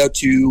scenario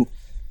to,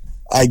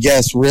 I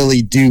guess,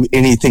 really do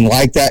anything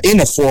like that in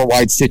a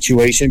 4-wide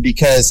situation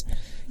because,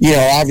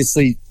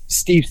 obviously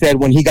Steve said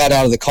when he got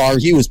out of the car,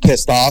 he was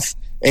pissed off.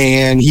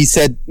 And he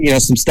said,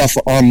 some stuff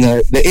on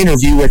the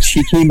interview, which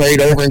he came right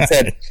over and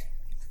said,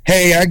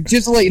 hey, I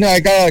just to let you know,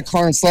 I got out of the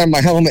car and slammed my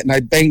helmet and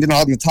I banged it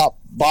on the top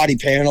body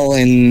panel.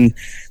 And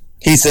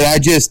he said,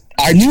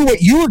 I knew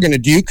what you were going to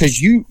do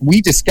because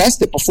we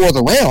discussed it before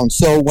the round.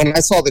 So when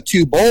I saw the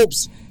 2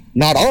 bulbs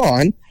not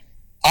on,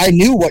 I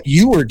knew what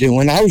you were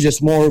doing. I was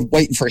just more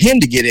waiting for him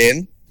to get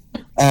in.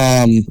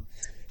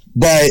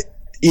 But,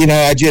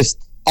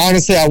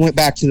 honestly, I went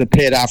back to the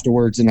pit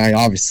afterwards and I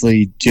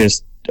obviously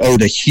just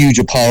owed a huge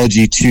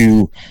apology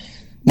to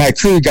my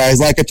crew guys.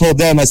 Like I told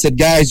them, I said,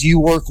 guys, you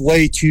work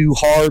way too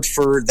hard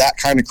for that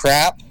kind of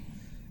crap.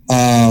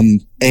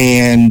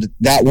 And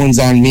that one's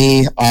on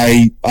me.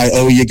 I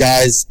owe you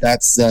guys.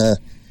 That's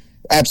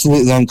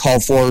absolutely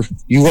uncalled for.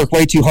 You work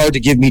way too hard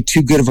to give me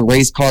too good of a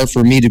race car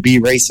for me to be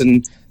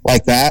racing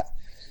like that.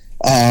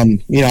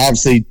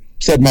 Obviously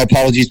said my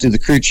apologies to the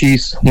crew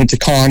chiefs, went to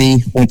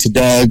Connie, went to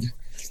Doug.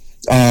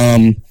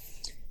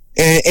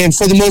 And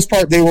for the most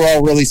part, they were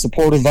all really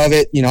supportive of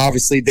it.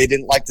 Obviously they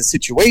didn't like the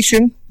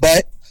situation,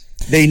 but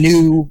they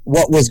knew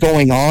what was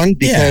going on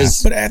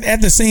because. Yeah, but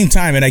at the same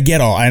time, and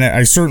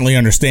I certainly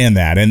understand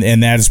that,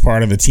 and that is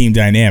part of the team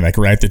dynamic,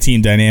 right? The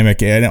team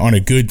dynamic on a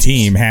good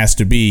team has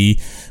to be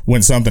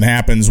when something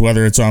happens,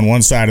 whether it's on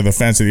one side of the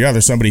fence or the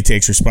other, somebody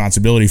takes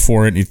responsibility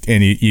for it,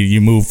 and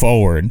you move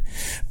forward.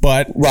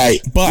 But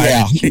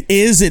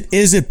is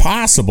it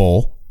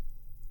possible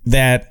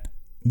that?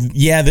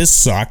 Yeah, this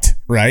sucked,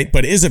 right?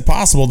 But is it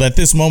possible that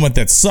this moment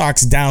that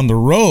sucks down the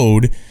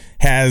road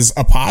has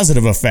a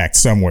positive effect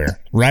somewhere,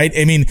 right?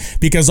 I mean,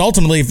 because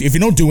ultimately, if you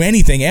don't do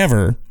anything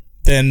ever,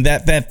 then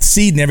that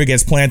seed never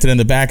gets planted in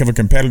the back of a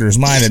competitor's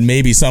mind that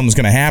maybe something's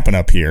going to happen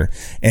up here.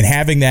 And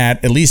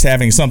at least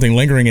having something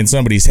lingering in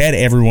somebody's head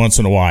every once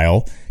in a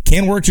while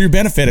can work to your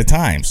benefit at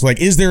times. Like,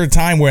 is there a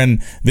time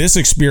when this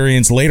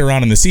experience later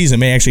on in the season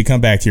may actually come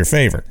back to your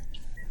favor?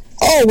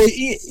 Oh, well,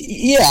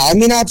 yeah. I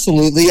mean,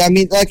 absolutely. I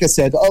mean, like I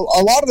said, a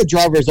lot of the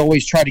drivers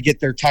always try to get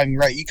their timing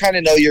right. You kind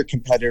of know your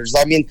competitors.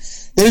 I mean,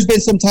 there's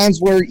been some times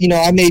where,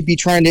 I may be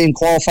trying to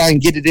qualify and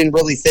get it in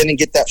really thin and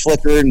get that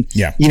flicker. And,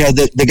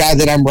 the guy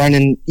that I'm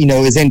running,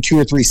 is in 2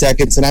 or 3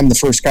 seconds and I'm the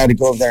first guy to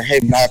go over there. Hey,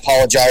 man, I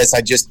apologize.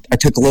 I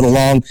took a little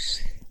long.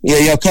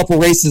 A couple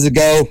races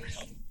ago,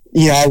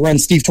 I run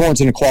Steve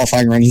Torrance in a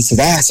qualifying run. He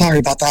says, sorry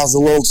about that. I was a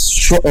little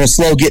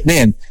slow getting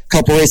in. A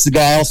couple races ago,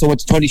 I also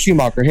went to Tony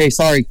Schumacher. Hey,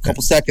 sorry, a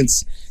couple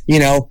seconds,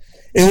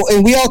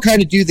 and we all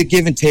kind of do the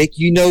give and take.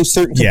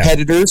 Certain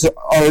competitors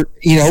are,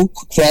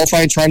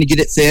 qualifying, trying to get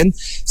it thin.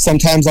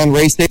 Sometimes on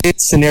race day,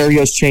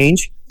 scenarios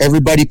change.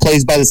 Everybody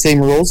plays by the same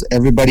rules.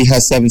 Everybody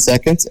has 7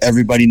 seconds.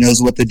 Everybody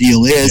knows what the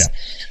deal is.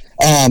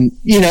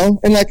 Yeah.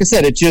 And like I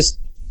said, it's just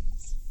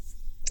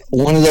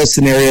one of those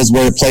scenarios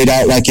where it played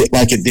out like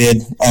it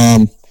did.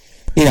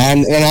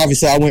 And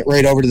obviously I went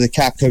right over to the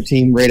Capco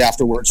team right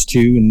afterwards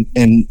too,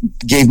 and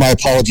gave my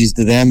apologies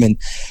to them, and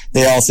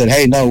they all said,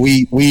 "Hey, no,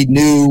 we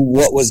knew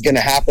what was going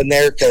to happen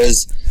there,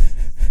 because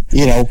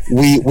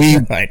we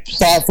right.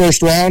 saw it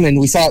first round and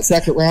we saw it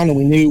second round, and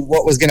we knew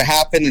what was going to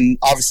happen." And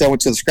obviously I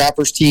went to the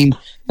Scrappers team,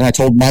 and I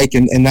told Mike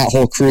and that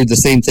whole crew the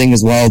same thing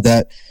as well,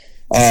 that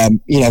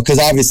because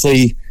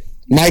obviously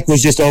Mike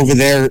was just over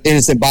there,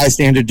 innocent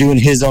bystander, doing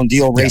his own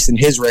deal, racing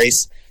his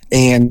race,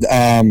 and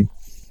I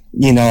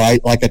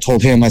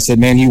told him, I said,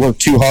 "Man, you worked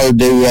too hard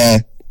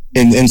to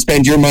and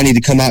spend your money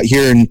to come out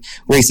here and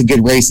race a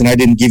good race, and I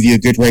didn't give you a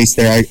good race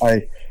there.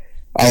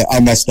 I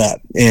messed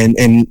up." And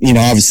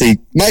obviously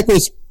Mike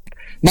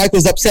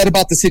was upset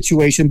about the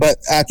situation, but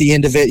at the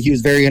end of it, he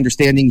was very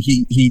understanding.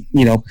 He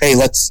hey,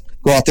 let's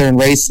go out there and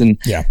race, and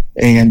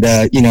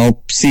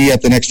see you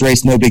at the next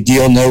race. No big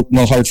deal.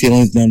 No hard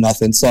feelings. No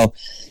nothing. So.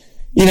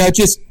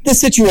 Just the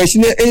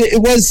situation.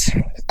 It was,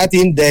 at the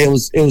end of the day,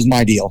 it was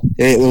my deal.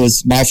 It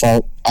was my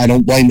fault. I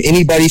don't blame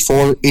anybody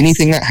for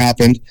anything that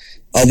happened,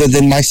 other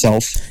than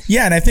myself.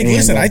 Yeah, and I think,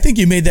 I think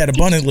you made that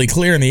abundantly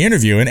clear in the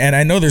interview, and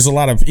I know there's a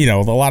lot of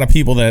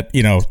people that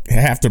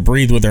have to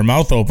breathe with their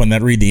mouth open,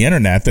 that read the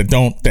internet,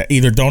 that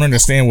either don't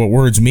understand what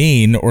words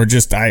mean, or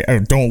just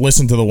don't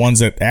listen to the ones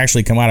that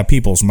actually come out of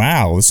people's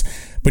mouths.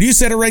 But you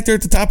said it right there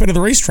at the top end of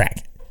the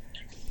racetrack.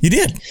 You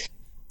did.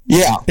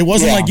 Yeah, it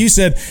wasn't like you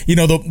said.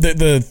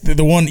 The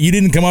one, you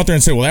didn't come out there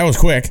and say, "Well, that was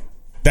quick."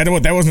 That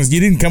wasn't. You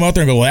didn't come out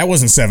there and go, "Well, that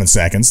wasn't 7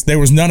 seconds." There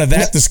was none of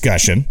that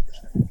discussion.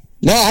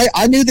 No,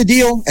 I knew the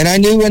deal, and I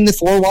knew in the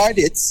 4 wide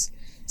it's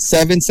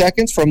 7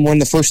 seconds from when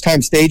the first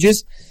time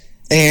stages,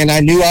 and I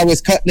knew I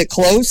was cutting it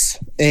close,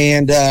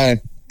 and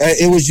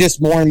it was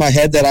just more in my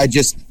head that I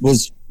just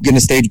was going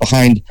to stage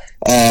behind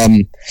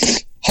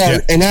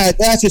Hart, and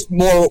that's just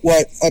more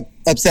what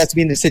upsets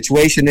me in the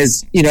situation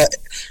is,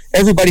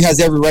 everybody has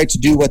every right to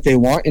do what they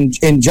want,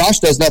 and Josh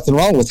does nothing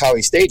wrong with how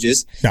he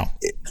stages. No,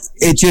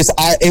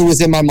 it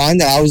was in my mind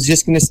that I was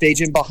just going to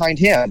stage him behind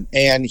him,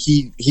 and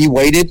he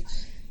waited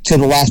to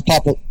the last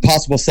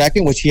possible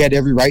second, which he had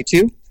every right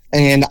to,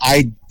 and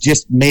I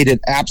just made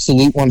an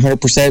absolute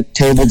 100%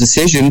 terrible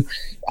decision.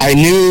 I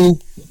knew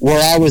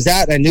where I was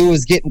at. I knew it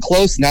was getting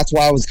close, and that's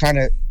why I was kind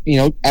of,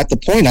 at the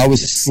point I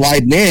was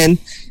sliding in.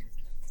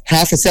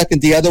 Half a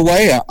second the other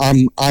way,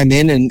 I'm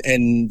in,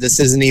 and this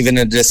isn't even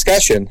a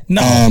discussion.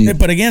 No,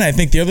 but again, I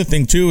think the other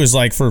thing too is,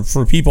 like,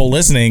 for people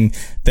listening,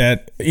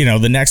 that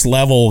the next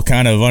level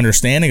kind of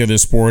understanding of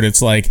this sport,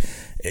 it's like,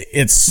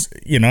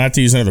 not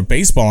to use another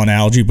baseball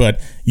analogy,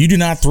 but you do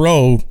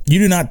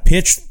not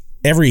pitch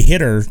every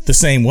hitter the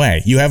same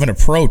way. You have an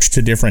approach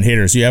to different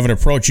hitters. You have an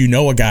approach.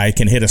 A guy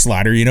can hit a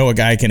slider. A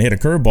guy can hit a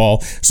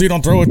curveball. So you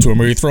don't throw it to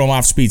him, or you throw him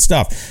off speed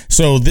stuff.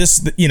 So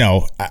this,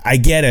 I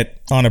get it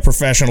on a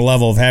professional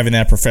level of having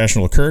that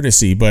professional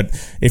courtesy. But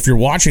if you're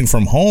watching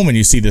from home and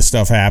you see this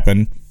stuff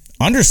happen,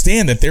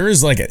 understand that there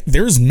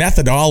is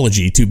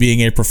methodology to being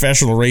a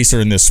professional racer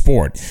in this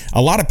sport.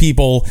 A lot of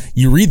people,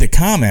 you read the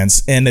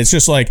comments and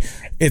it's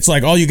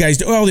like all you guys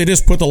do, they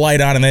just put the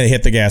light on and then they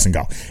hit the gas and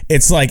go.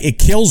 It's like, it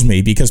kills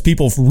me, because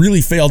people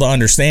really fail to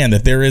understand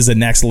that there is a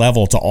next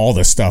level to all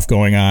this stuff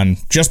going on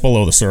just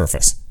below the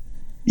surface.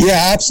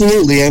 Yeah,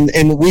 absolutely.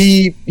 And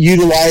we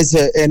utilize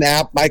an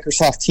app,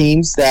 Microsoft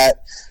Teams,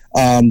 that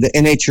the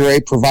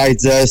NHRA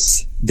provides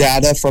us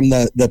data from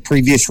the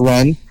previous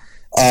run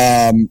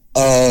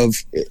of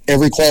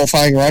every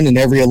qualifying run and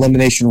every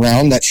elimination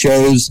round that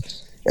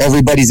shows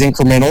everybody's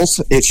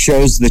incrementals. It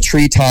shows the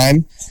tree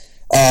time.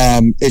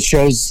 It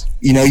shows,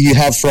 you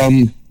have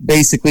from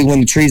basically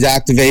when the tree's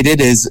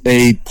activated is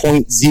a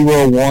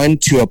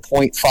 0.01 to a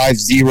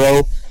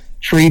 0.50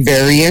 tree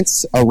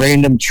variance, a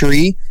random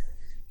tree.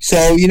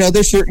 So,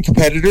 there's certain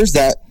competitors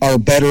that are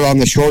better on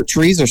the short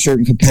trees, or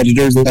certain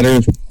competitors that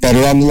are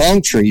better on the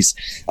long trees.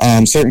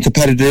 Certain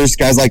competitors,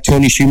 guys like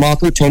Tony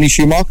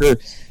Schumacher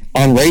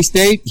on race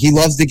day, he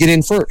loves to get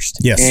in first.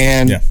 Yes.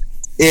 And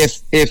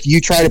if you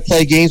try to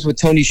play games with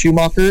Tony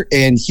Schumacher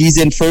and he's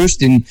in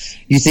first and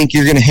you think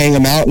you're going to hang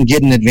him out and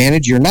get an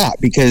advantage, you're not,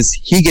 because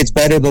he gets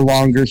better the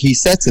longer he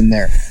sets in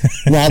there.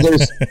 Now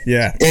there's,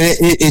 and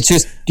it's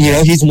just,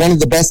 he's one of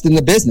the best in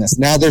the business.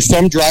 Now there's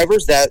some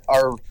drivers that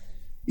are,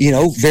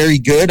 very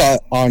good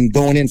on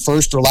going in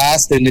first or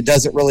last, and it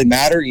doesn't really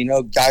matter.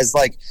 Guys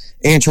like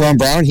Antron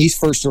Brown, he's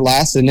first or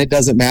last, and it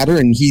doesn't matter,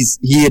 and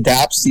he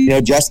adapts.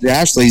 Justin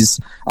Ashley's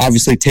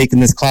obviously taken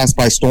this class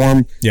by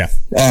storm. Yeah.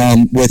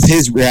 With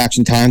his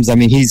reaction times, I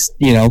mean, he's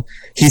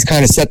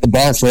kind of set the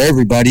bar for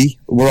everybody.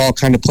 We're all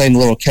kind of playing a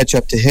little catch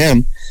up to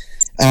him.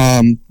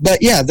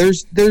 But yeah,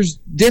 there's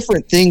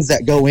different things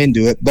that go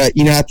into it. But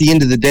at the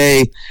end of the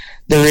day,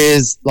 there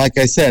is, like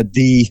I said,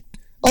 the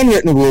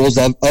unwritten rules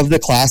of the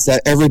class that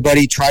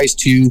everybody tries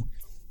to,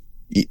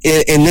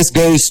 and this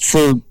goes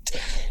for,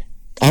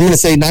 I'm going to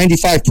say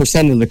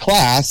 95% of the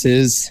class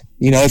is,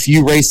 if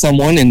you race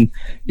someone and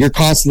you're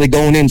constantly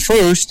going in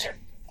first,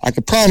 I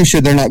could promise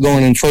you they're not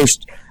going in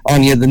first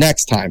on you the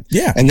next time.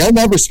 Yeah. And they'll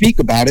never speak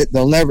about it.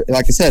 They'll never,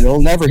 like I said,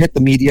 it'll never hit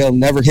the media. It'll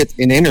never hit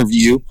an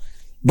interview.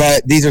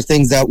 But these are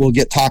things that will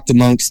get talked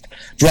amongst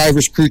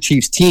drivers, crew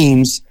chiefs,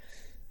 teams.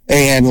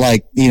 And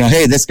like,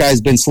 hey, this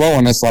guy's been slow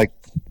on us. Like,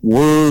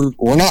 we're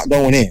not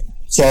going in.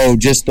 So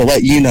just to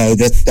let you know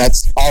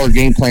that's our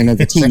game plan of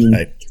the team.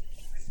 Right.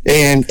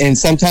 And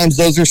sometimes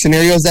those are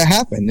scenarios that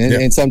happen.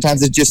 And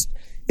sometimes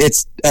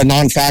it's a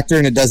non-factor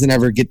and it doesn't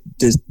ever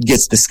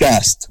gets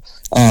discussed.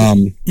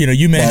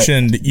 You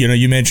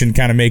mentioned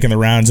kind of making the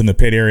rounds in the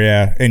pit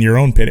area, in your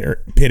own pit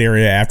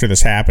area after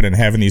this happened, and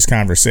having these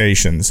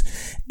conversations.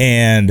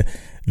 And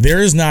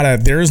there is not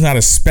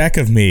a speck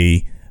of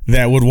me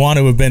that would want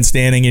to have been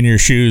standing in your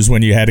shoes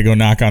when you had to go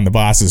knock on the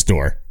boss's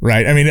door,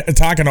 right? I mean,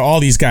 talking to all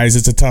these guys,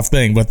 it's a tough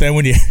thing. But then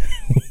when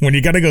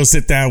you got to go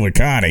sit down with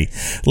Connie,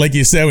 like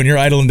you said, when you're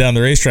idling down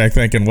the racetrack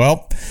thinking,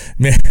 well,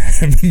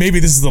 maybe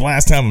this is the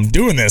last time I'm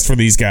doing this for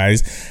these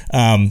guys.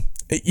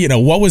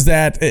 What was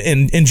that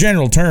in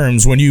general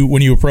terms when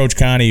you approached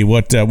Connie?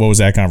 What was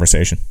that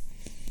conversation?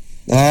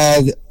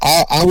 I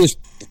was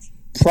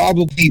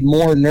probably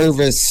more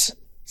nervous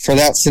for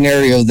that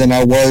scenario than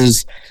I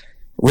was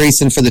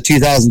racing for the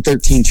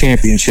 2013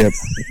 championship.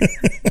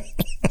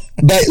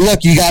 But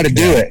look, you got to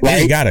do it,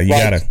 right? Yeah, you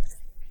got to.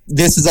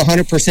 This is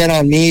 100%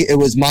 on me. It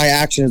was my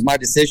action, it was my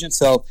decision.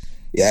 So,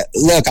 yeah,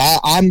 look,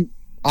 I'm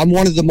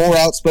one of the more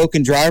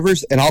outspoken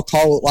drivers, and I'll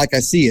call it like I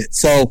see it.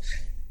 So,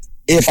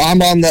 if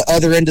I'm on the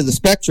other end of the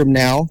spectrum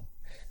now,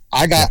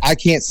 I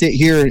can't sit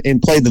here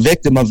and play the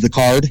victim of the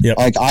card. Yep.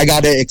 Like, I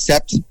got to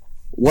accept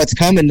what's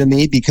coming to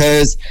me,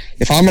 because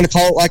if I'm going to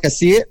call it like I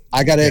see it,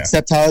 I got to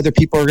accept how other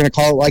people are going to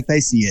call it like they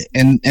see it.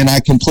 And I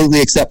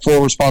completely accept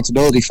full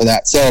responsibility for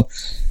that. So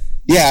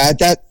yeah, at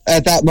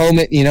that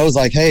moment, it was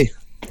like, hey,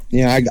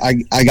 I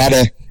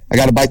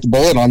gotta bite the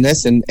bullet on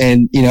this. And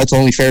it's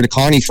only fair to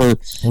Connie for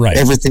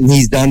everything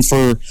he's done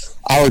for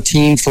our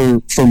team,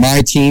 for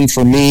my team,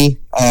 for me.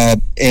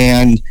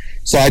 And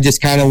so I just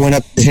kind of went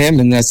up to him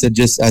and I said,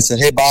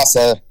 hey boss,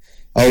 I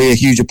owe you a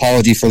huge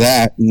apology for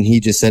that. And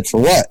he just said,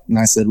 for what? And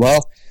I said,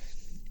 well,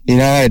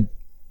 I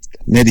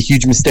made a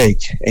huge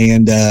mistake.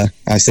 And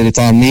I said, it's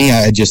on me.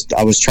 I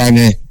was trying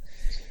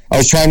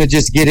to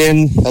just get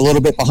in a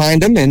little bit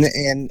behind him,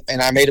 and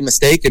I made a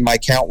mistake, and my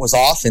count was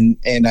off, and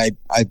I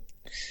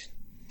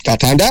got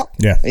timed out.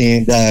 Yeah.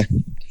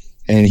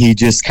 And he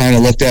just kind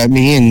of looked at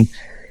me and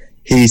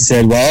he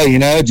said,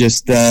 well,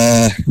 just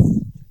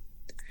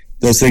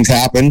those things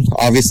happen,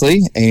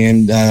 obviously.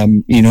 And,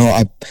 I'm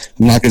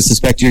not going to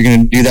suspect you're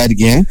going to do that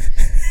again.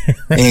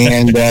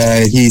 And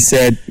he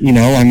said, in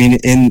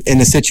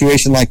a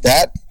situation like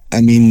that,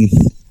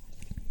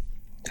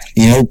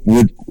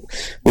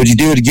 would you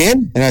do it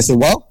again? And I said,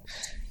 well,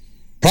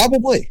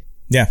 probably.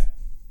 Yeah.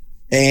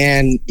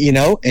 And,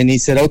 and he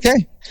said,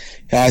 okay.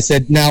 I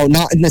said, now,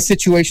 not in the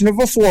situation of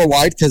a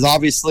 4-wide, because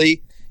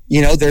obviously,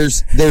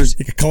 there's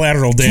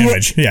collateral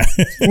damage. Yeah.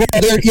 Well,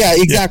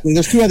 exactly. Yeah.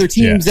 There's two other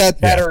teams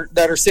that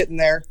are sitting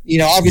there.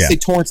 Obviously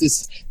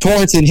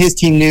Torrance and his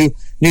team knew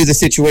the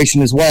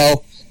situation as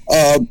well.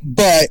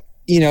 But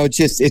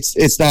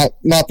it's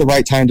not the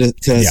right time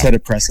to set a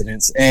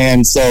precedence.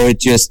 And so it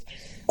just,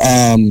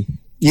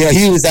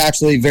 he was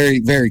actually very,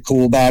 very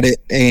cool about it,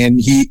 and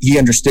he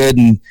understood,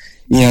 and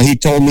he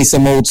told me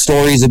some old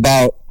stories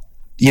about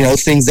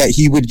things that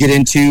he would get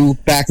into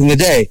back in the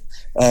day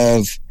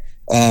of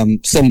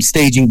some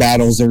staging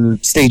battles or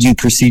staging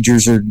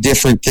procedures or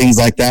different things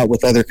like that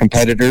with other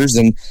competitors.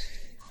 And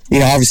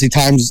obviously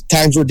times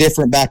were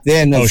different back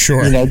then. Oh,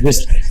 sure. We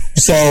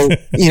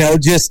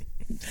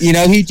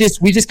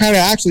just kind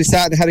of actually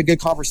sat and had a good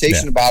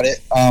conversation about it.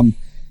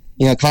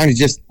 Connie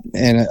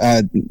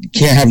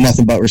can't have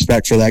nothing but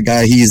respect for that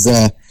guy. He's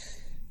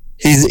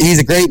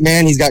a great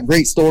man. He's got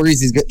great stories.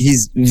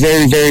 He's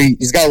very, very,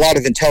 he's got a lot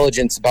of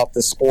intelligence about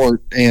the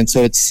sport. And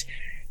so it's,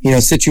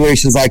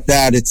 situations like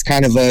that, it's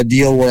kind of a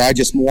deal where I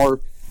just more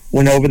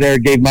went over there,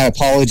 gave my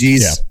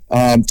apologies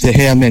to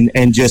him,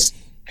 and just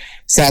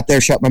sat there,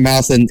 shut my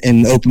mouth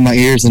and opened my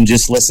ears and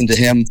just listened to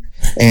him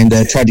and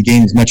tried to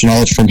gain as much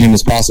knowledge from him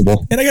as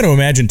possible. And I got to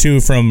imagine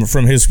too, from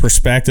his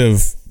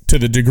perspective, to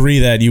the degree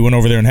that you went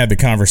over there and had the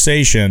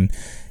conversation,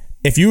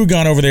 if you had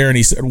gone over there and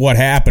he said, what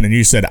happened? And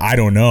you said, I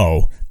don't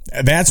know.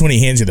 That's when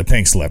he hands you the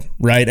pink slip,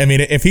 right? I mean,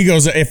 if he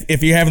goes,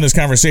 if you're having this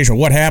conversation,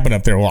 what happened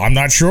up there? Well, I'm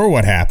not sure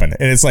what happened.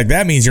 And it's like,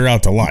 that means you're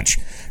out to lunch,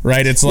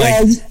 right? It's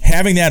like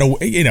having that,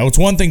 it's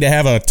one thing to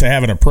have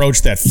an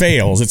approach that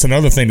fails. It's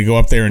another thing to go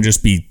up there and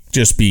just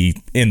be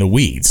in the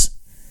weeds.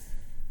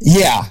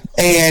 Yeah.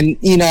 And,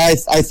 I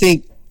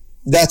think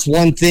that's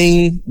one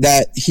thing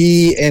that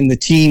he and the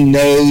team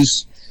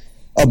knows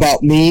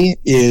about me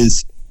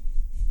is,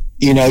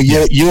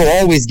 you'll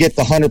always get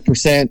the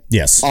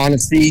 100%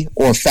 honesty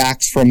or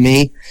facts from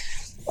me.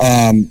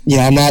 I'm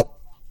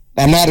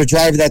I'm not a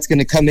driver that's going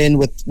to come in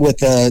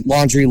with a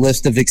laundry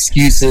list of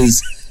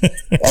excuses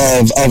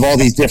of all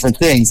these different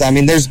things. I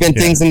mean, there's been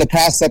things in the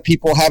past that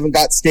people haven't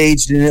got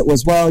staged, and it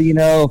was, well, you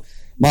know,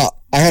 I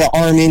had an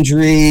arm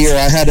injury, or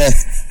I had a,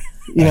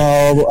 you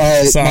know,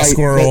 saw a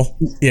squirrel.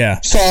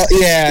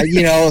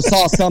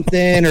 Saw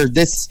something, or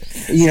this,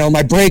 you know,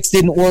 my brakes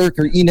didn't work,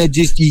 or, you know,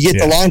 just you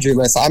get the laundry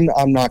list.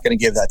 I'm not going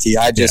to give that to you.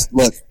 I just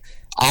look,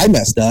 I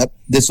messed up.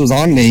 This was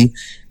on me.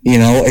 You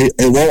know, it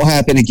won't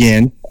happen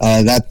again.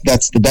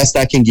 That's the best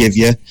I can give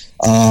you.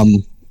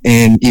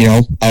 And you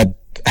know, I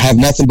have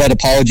nothing but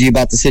apology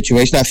about the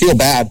situation. I feel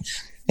bad.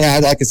 Yeah,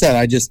 like I said,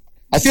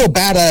 I feel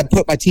bad I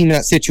put my team in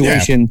that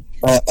situation,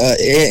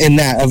 in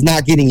that of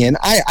not getting in.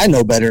 I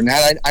know better than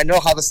that. I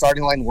know how the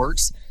starting line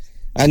works.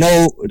 I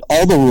know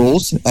all the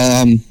rules.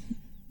 And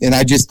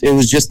it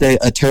was just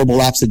a terrible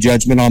lapse of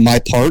judgment on my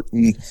part.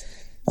 And,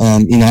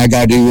 you know, I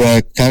got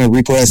to kind of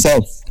reap what I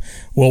sow.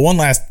 Well, one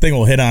last thing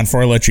we'll hit on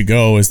before I let you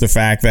go is the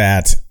fact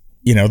that,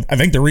 you know, I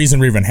think the reason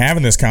we're even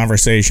having this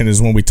conversation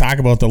is when we talk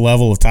about the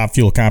level of Top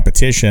Fuel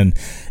competition,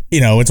 you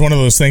know, it's one of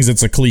those things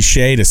that's a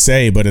cliche to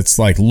say, but it's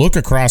like, look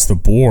across the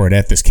board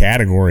at this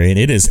category, and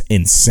it is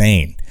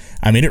insane.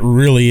 I mean, it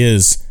really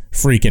is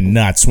freaking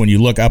nuts when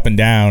you look up and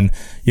down.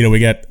 You know, we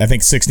got, I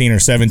think, 16 or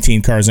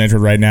 17 cars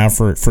entered right now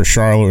for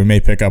Charlotte. We may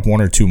pick up one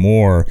or two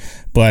more,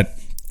 but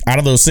out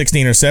of those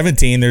 16 or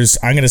 17, there's,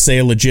 I'm going to say,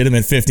 a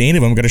legitimate 15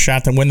 of them got a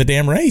shot to win the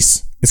damn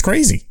race. It's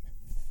crazy.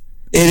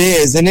 It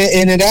is, and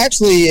it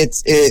actually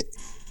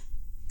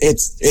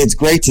it's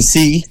great to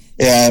see.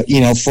 You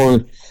know,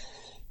 for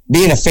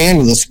being a fan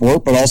of the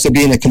sport, but also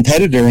being a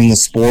competitor in the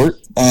sport,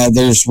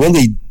 there's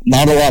really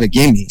not a lot of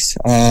gimmies.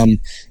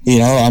 You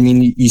know, I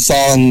mean, you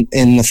saw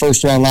in the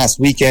first round last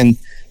weekend.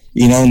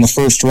 You know, in the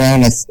first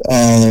round,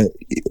 I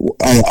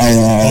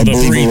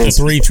believe it was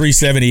the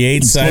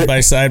 378 side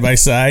by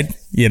side.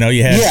 You know,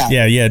 you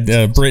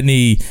had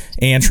Brittany,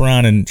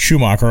 Antron, and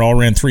Schumacher all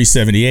ran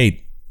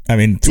 378. I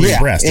mean, three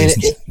abreast. And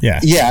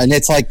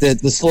it's like the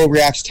slow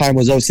reaction time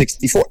was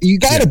 0.64. You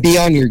got to be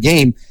on your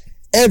game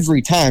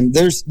every time.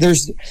 There's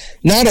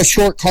not a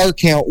short car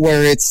count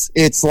where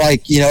it's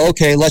like, you know,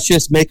 okay, let's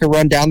just make a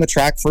run down the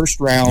track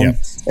first round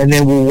and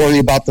then we'll worry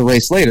about the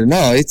race later.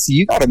 No, it's,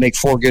 you got to make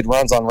 4 good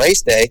runs on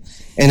race day.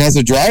 And as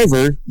a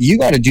driver, you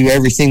got to do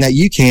everything that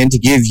you can to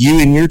give you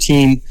and your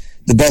team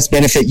the best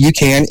benefit you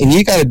can, and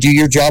you got to do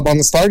your job on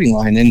the starting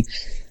line. And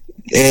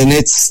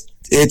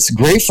it's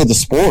great for the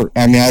sport.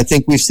 I mean, I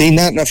think we've seen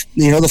that.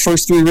 You know, the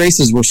first 3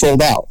 races were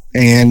sold out,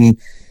 and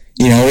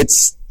you know,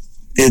 it's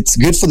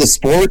good for the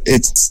sport.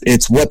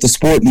 It's what the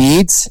sport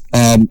needs.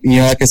 You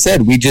know, like I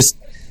said,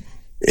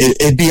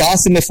 it'd be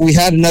awesome if we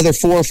had another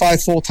 4 or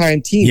 5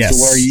 full-time teams. Yes,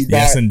 where you got,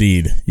 yes,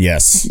 indeed,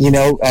 yes. You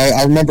know,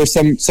 I remember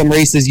some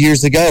races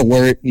years ago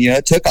where, you know,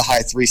 it took a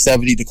high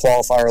 370 to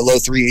qualify or a low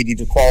 380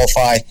 to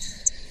qualify,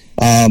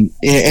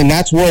 and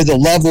that's where the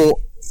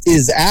level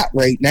is at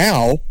right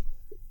now.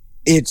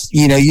 It's,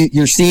 you know,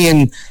 you're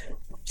seeing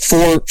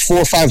 400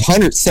 or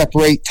 500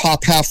 separate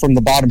top half from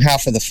the bottom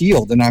half of the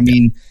field, and I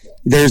mean,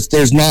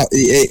 there's not.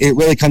 It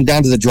really comes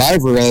down to the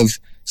driver of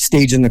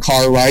staging the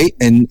car right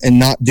and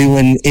not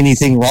doing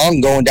anything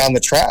wrong going down the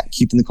track,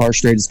 keeping the car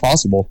straight as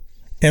possible.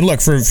 And look,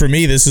 for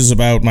me, this is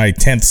about my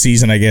 10th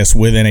season, I guess,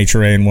 with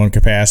NHRA in one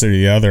capacity or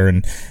the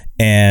other,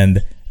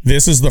 and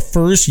this is the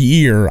first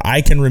year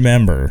I can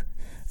remember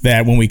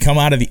that when we come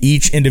out of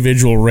each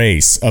individual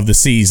race of the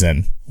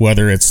season,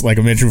 whether it's, like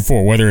I mentioned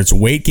before, whether it's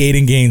weight gate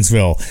in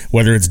Gainesville,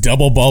 whether it's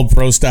double bulb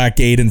pro stock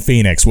gate in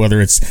Phoenix,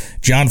 whether it's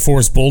John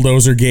Force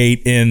bulldozer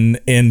gate in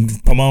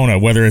Pomona,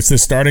 whether it's the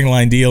starting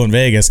line deal in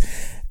Vegas,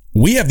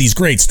 we have these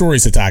great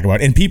stories to talk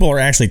about, and people are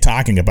actually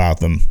talking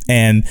about them.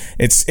 And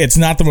it's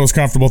not the most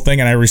comfortable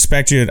thing, and I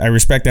respect you. I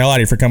respect the hell out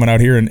of you for coming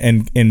out here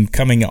and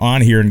coming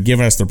on here and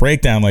giving us the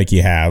breakdown like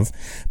you have.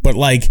 But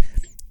like,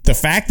 the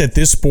fact that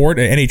this sport,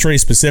 NHRA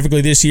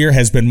specifically this year,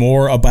 has been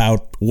more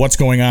about what's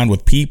going on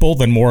with people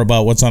than more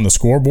about what's on the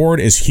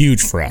scoreboard is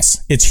huge for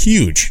us. It's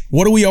huge.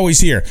 What do we always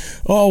hear?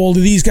 Oh, well,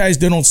 these guys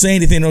don't say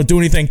anything, don't do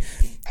anything.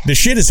 The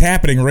shit is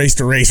happening race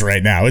to race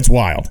right now. It's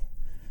wild.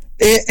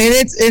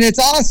 It's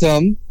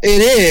awesome.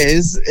 It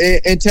is,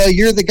 until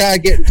you're the guy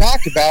getting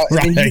talked about,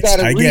 and then you got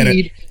to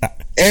read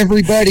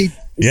everybody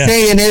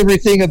saying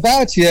everything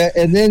about you,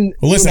 and then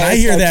listen. I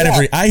hear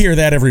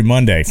that every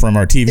Monday from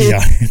our TV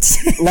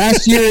audience.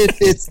 Last year,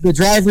 it's the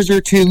drivers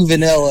are too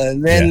vanilla,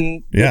 and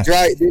then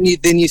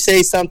then you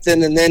say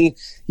something, and then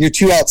you're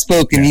too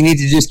outspoken. You need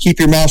to just keep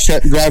your mouth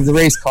shut and drive the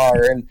race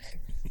car. And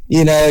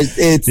you know,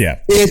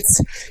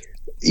 it's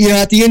you know,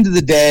 at the end of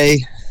the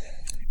day,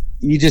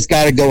 you just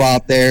got to go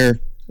out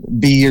there,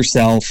 be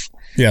yourself.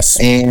 Yes.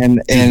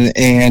 And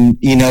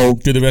you know,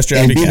 do the best job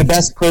and you be can. the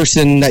best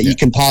person that you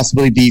can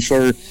possibly be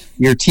for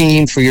your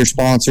team, for your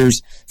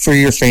sponsors, for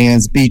your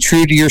fans. Be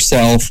true to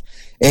yourself.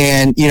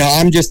 And you know,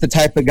 I'm just the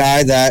type of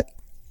guy that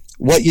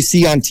what you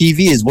see on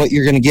TV is what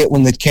you're going to get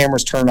when the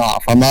cameras turn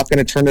off. I'm not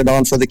going to turn it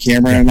on for the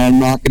camera, and I'm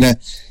not going to,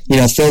 you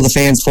know, fill the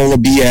fans full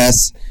of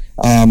BS.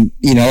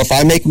 You know, if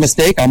I make a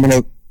mistake, I'm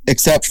going to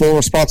accept full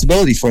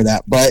responsibility for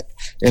that. But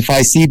if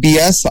I see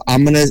BS,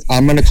 I'm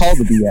gonna call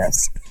the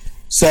BS.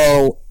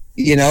 So,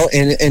 you know,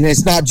 and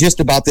it's not just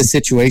about this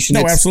situation.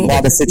 No, it's absolutely.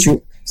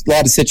 a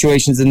lot of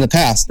situations in the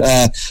past.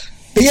 But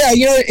yeah,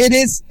 you know, it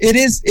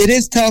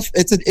is tough.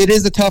 It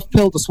is a tough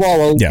pill to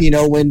swallow. Yeah. You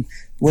know,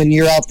 when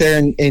you're out there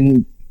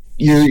and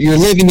you're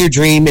living your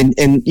dream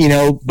and you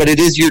know, but it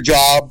is your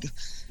job.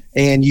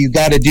 And you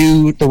got to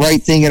do the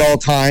right thing at all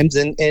times.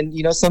 And,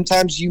 you know,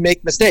 sometimes you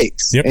make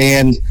mistakes. Yep.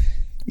 And,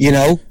 you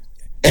know,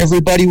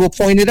 everybody will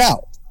point it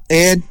out.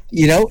 And,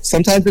 you know,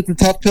 sometimes it's a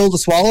tough pill to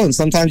swallow. And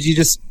sometimes you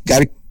just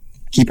got to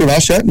keep your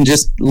mouth shut and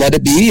just let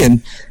it be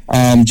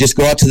and just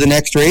go out to the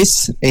next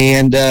race.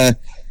 And,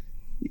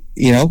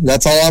 you know,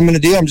 that's all I'm going to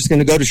do. I'm just going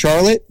to go to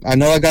Charlotte. I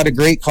know I got a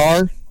great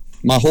car.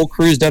 My whole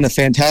crew's done a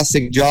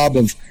fantastic job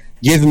of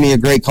giving me a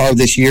great car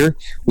this year.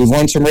 We've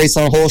won some race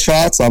on hole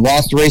shots. I've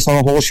lost a race on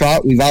a hole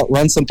shot. We've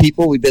outrun some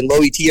people. We've been low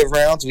ET of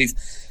rounds.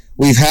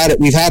 We've had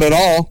it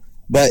all,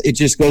 but it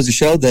just goes to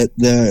show that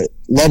the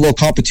level of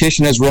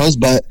competition has rose.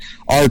 But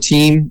our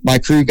team, my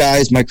crew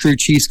guys, my crew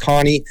chiefs,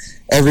 Connie,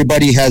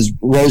 everybody has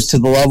rose to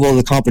the level of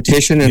the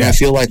competition, and I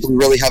feel like we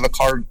really have a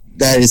car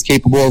that is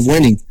capable of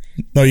winning.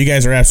 No, you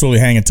guys are absolutely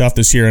hanging tough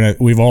this year, and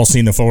we've all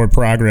seen the forward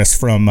progress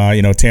from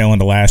you know, tail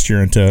end of last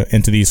year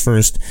into these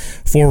first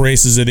 4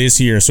 races of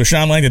this year. So,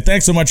 Shawn Langdon,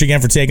 thanks so much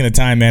again for taking the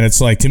time, man. It's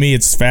like, to me,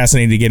 it's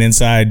fascinating to get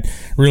inside,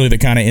 really the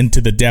kind of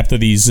into the depth of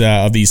these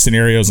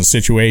scenarios and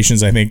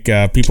situations. I think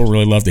people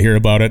really love to hear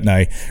about it, and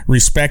I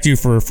respect you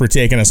for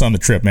taking us on the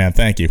trip, man.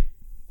 Thank you.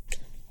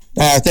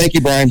 Thank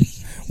you, Brian.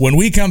 When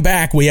we come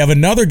back, we have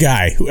another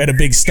guy who had a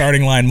big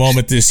starting line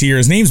moment this year.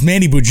 His name's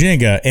Manny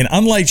Buginga, and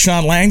unlike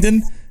Shawn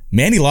Langdon,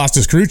 Manny lost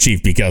his crew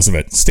chief because of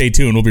it. Stay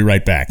tuned. We'll be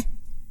right back.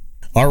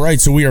 All right,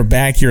 so we are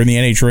back here in the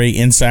NHRA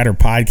Insider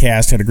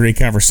Podcast. Had a great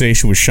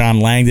conversation with Shawn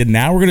Langdon.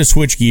 Now we're going to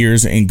switch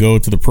gears and go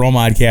to the Pro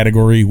Mod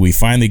category. We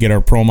finally get our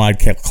Pro Mod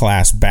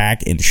class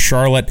back in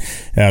Charlotte.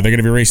 They're going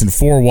to be racing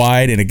 4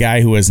 wide, and a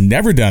guy who has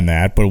never done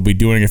that, but will be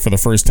doing it for the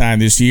first time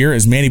this year,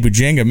 is Manny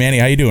Buginga. Manny,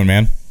 how you doing,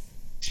 man?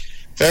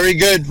 Very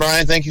good,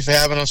 Brian. Thank you for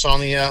having us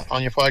on your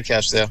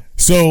podcast there.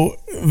 So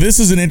this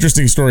is an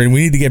interesting story, and we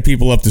need to get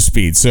people up to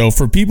speed. So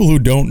for people who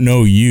don't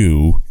know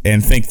you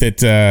and think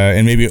that,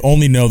 and maybe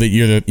only know that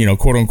you're the, you know,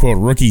 quote unquote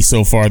rookie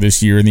so far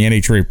this year in the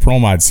NHRA Pro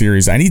Mod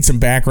series, I need some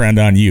background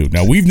on you.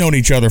 Now, we've known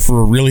each other for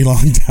a really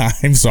long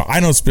time, so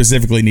I don't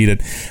specifically need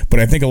it, but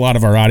I think a lot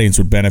of our audience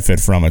would benefit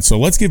from it. So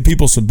let's give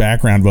people some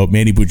background about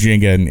Manny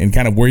Buginga and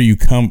kind of where you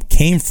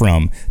came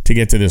from to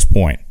get to this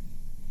point.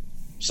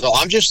 So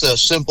I'm just a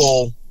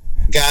simple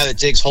guy that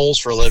digs holes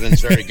for a living.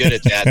 Is very good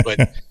at that, but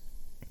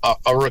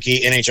a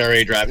rookie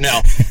NHRA driver. No.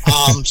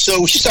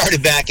 So we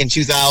started back in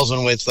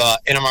 2000 with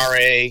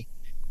NMRA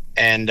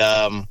and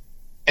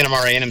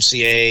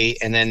NMCA,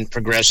 and then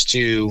progressed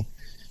to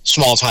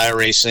small tire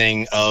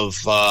racing of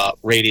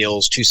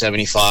radials,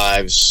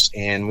 275s,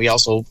 and we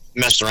also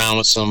messed around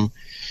with some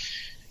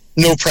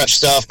no prep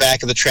stuff,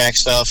 back of the track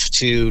stuff,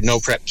 to no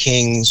prep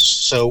kings.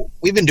 So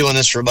we've been doing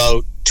this for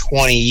about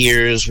 20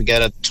 years. We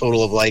got a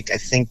total of, like,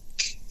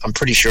 I'm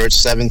pretty sure it's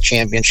 7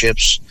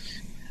 championships.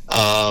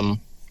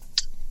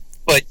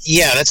 But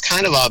yeah, that's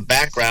kind of our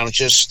background. It's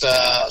just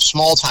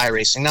small tire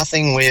racing,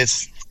 nothing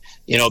with,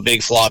 you know,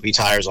 big floppy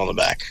tires on the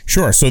back.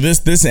 Sure. So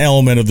this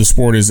element of the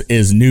sport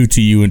is new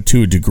to you, and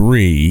to a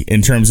degree,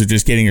 in terms of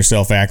just getting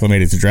yourself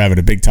acclimated to driving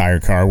a big tire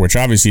car, which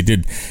obviously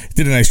did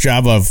a nice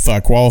job of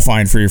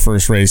qualifying for your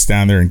first race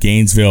down there in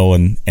Gainesville.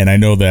 And I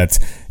know that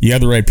you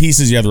have the right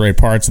pieces, you have the right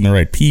parts, and the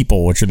right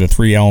people, which are the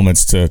 3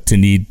 elements to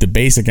need, the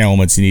basic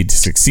elements you need to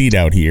succeed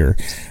out here.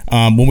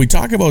 When we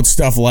talk about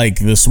stuff like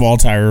the small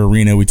tire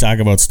arena, we talk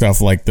about stuff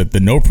like the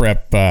no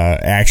prep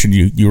action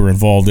you were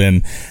involved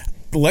in.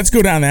 Let's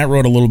go down that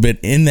road a little bit,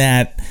 in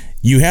that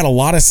you had a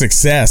lot of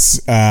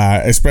success,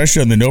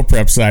 especially on the no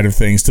prep side of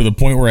things, to the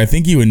point where I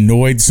think you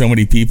annoyed so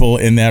many people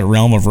in that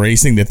realm of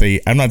racing that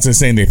I'm not just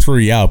saying they threw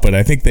you out, but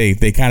I think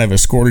they kind of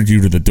escorted you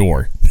to the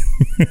door.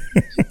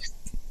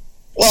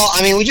 Well,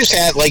 I mean, we just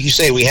had, like you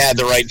say, we had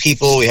the right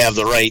people, we have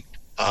the right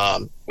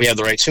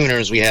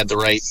tuners, we had the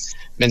right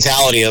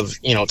mentality of,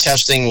 you know,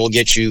 testing will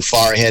get you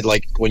far ahead.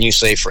 Like when you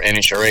say for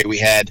NHRA, we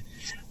had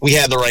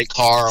the right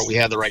car, we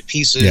had the right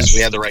pieces, we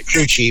had the right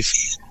crew chief,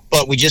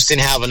 but we just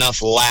didn't have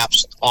enough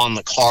laps on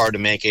the car to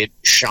make it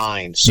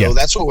shine. So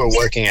that's what we're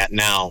working at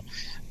now.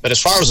 But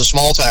as far as the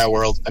small tire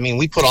world, I mean,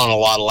 we put on a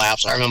lot of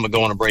laps. I remember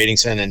going to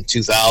Bradenton in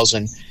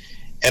 2000,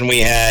 and we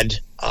had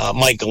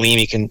Mike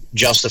Galimi can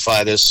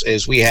justify this,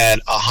 is we had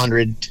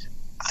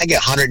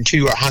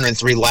 102 or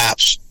 103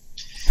 laps,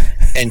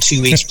 and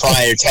 2 weeks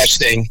prior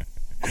testing.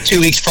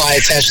 2 weeks prior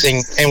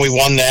testing, and we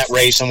won that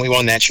race, and we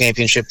won that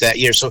championship that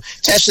year. So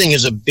testing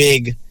is a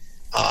big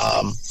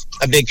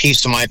piece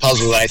to my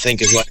puzzle that I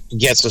think is what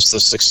gets us the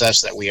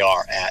success that we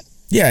are at.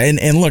 Yeah,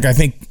 and look, I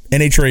think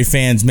NHRA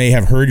fans may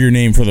have heard your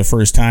name for the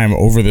first time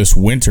over this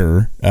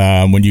winter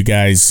when you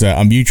guys,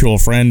 a mutual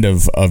friend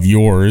of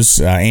yours,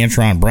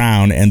 Antron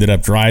Brown, ended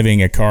up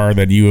driving a car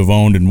that you have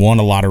owned and won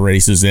a lot of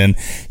races in.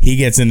 He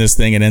gets in this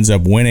thing and ends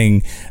up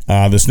winning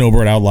the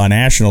Snowbird Outlaw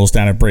Nationals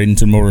down at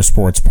Bradenton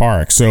Motorsports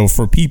Park. So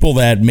for people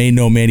that may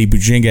know Manny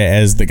Buginga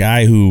as the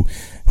guy who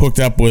hooked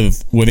up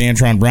with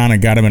Antron Brown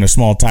and got him in a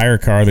small tire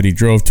car that he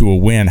drove to a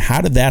win, how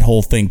did that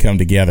whole thing come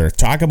together?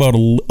 Talk about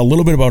a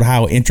little bit about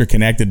how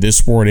interconnected this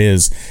sport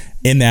is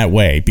in that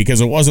way, because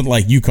it wasn't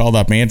like you called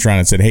up Antron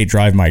and said, hey,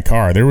 drive my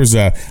car. There was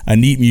a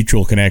neat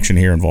mutual connection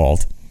here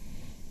involved.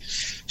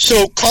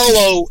 So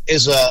Carlo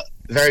is a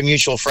very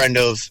mutual friend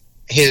of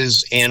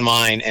his and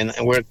mine, and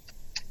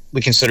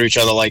we consider each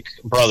other like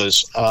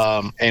brothers,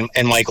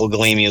 and Michael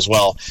Galimi as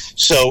well.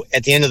 So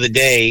at the end of the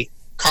day,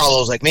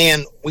 Carlo's like,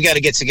 man, we got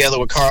to get together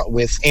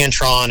with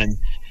Antron, and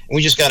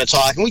we just got to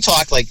talk. And we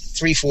talked like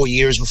 3-4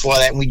 years before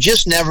that, and we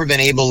just never been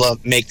able to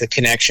make the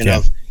connection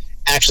of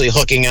actually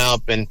hooking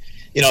up. And,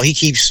 you know, he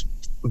keeps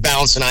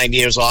bouncing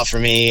ideas off of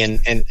me,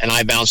 and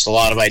I bounced a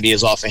lot of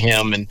ideas off of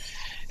him. And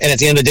at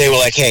the end of the day, we're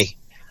like, hey,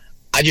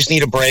 I just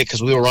need a break,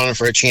 because we were running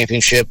for a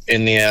championship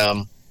in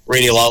the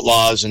Radial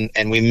Outlaws,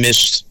 and we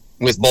missed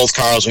with both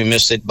cars. We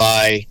missed it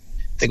by,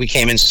 I think we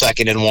came in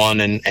second in one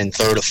and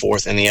third or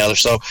fourth in the other.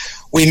 So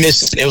we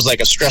missed it. It was like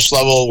a stress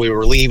level. We were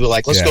relieved. We're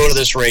like, let's go to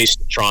this race,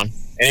 Tron.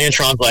 And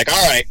Antron's like,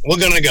 all right, we're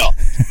going to go.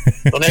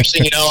 So next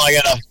thing you know, I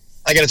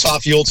got a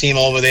top fuel team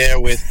over there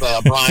with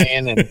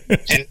Brian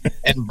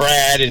and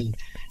Brad,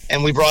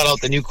 and we brought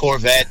out the new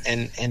Corvette,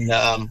 and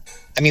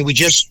I mean, we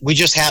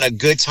just had a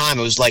good time.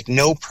 It was like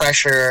no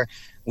pressure.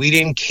 We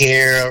didn't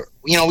care.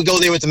 You know, we go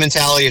there with the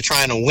mentality of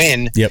trying to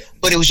win,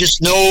 but it was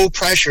just no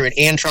pressure. And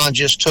Antron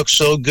just took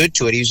so good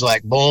to it. He's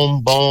like,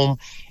 boom, boom.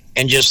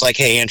 And just like,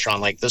 hey, Antron,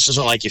 like, this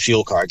isn't like your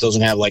fuel car. It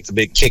doesn't have like the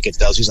big kick it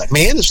does. He's like,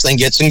 man, this thing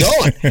gets and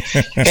going.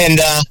 and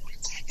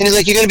he's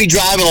like, you're going to be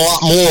driving a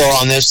lot more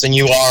on this than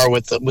you are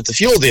with the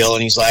fuel deal.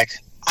 And he's like,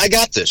 I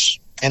got this.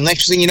 And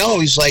next thing you know,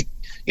 he's like,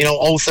 you know,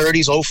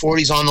 030s,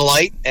 040s on the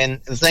light.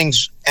 And the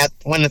thing's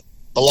when the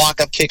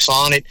lockup kicks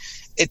on,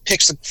 it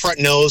picks the front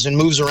nose and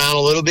moves around a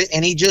little bit,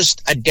 and he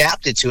just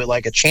adapted to it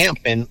like a champ,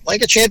 and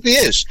like a champ he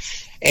is.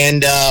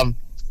 And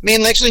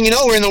man, next thing you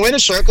know, we're in the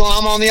winner's circle, and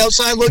I'm on the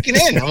outside looking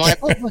in. I'm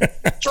like,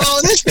 what's wrong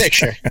with this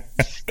picture?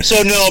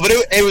 So no, but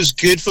it was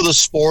good for the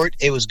sport.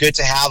 It was good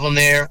to have him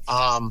there.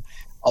 A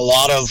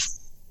lot of,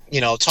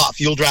 you know, top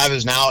fuel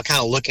drivers now are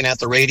kind of looking at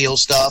the radial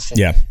stuff, and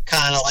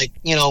kind of like,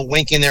 you know,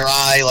 winking their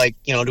eye, like,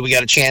 you know, do we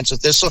got a chance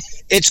with this? So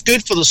it's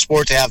good for the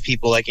sport to have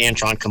people like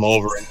Antron come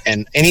over,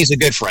 and he's a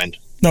good friend.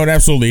 No, it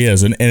absolutely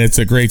is, and it's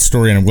a great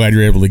story, and I'm glad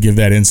you're able to give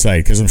that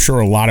insight, because I'm sure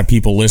a lot of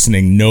people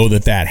listening know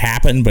that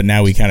happened, but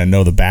now we kind of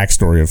know the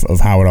backstory of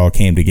how it all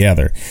came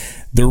together.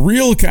 The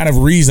real kind of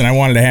reason I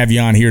wanted to have you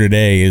on here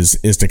today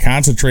is to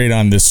concentrate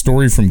on this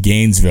story from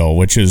Gainesville,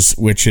 which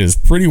is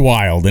pretty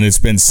wild, and it's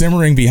been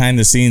simmering behind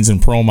the scenes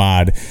in Pro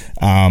Mod,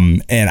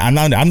 and I'm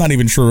not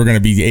even sure we're going to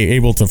be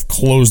able to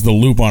close the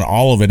loop on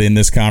all of it in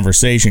this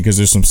conversation, because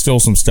there's still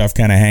some stuff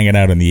kind of hanging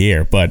out in the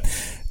air, but.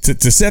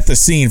 To set the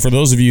scene, for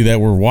those of you that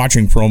were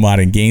watching Pro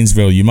Mod in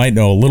Gainesville, you might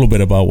know a little bit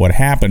about what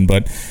happened,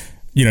 but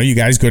you know, you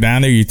guys go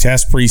down there, you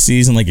test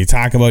preseason like you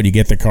talk about, you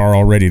get the car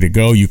all ready to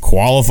go, you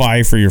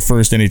qualify for your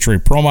first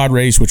NHRA Pro Mod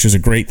race, which is a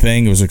great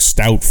thing. It was a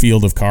stout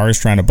field of cars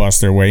trying to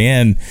bust their way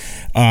in.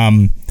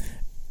 And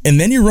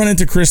then you run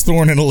into Kris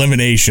Thorne in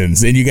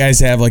eliminations, and you guys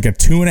have like a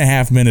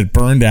 2.5-minute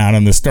burn down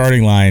on the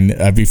starting line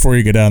before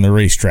you go down the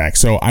racetrack.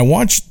 So I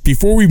want,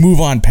 before we move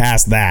on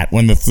past that,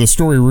 when the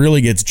story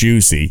really gets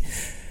juicy,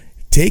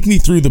 take me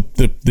through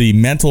the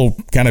mental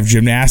kind of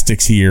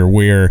gymnastics here,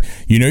 where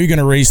you know you're going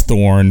to race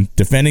Thorne,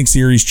 defending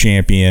series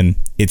champion.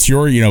 It's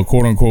your, you know,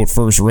 quote unquote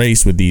first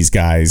race with these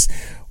guys.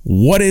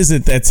 What is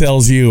it that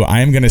tells you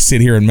I'm going to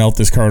sit here and melt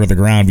this car to the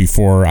ground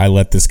before I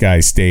let this guy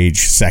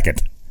stage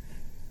second?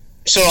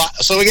 So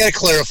we got to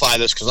clarify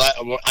this, because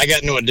I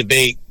got into a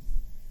debate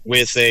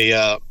with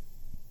a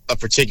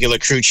particular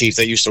crew chief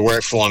that used to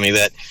work for me,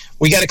 that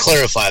we got to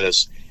clarify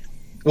this.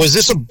 Was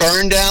this a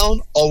burn down,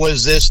 or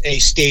was this a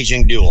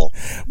staging duel?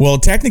 Well,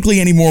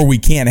 technically anymore we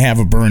can't have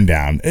a burn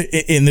down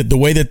in the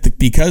way that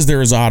because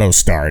there is auto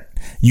start.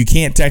 You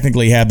can't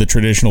technically have the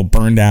traditional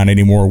burn down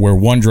anymore, where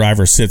one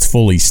driver sits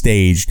fully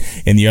staged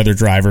and the other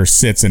driver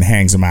sits and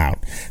hangs them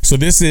out. So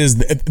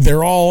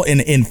they're all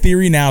in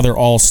theory now, they're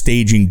all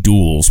staging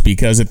duels,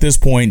 because at this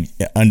point,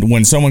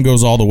 when someone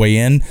goes all the way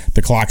in,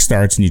 the clock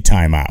starts and you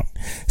time out.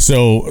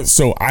 So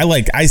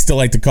I still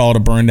like to call it a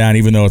burn down,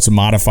 even though it's a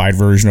modified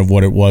version of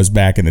what it was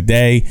back in the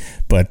day.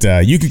 But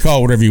you can call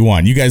it whatever you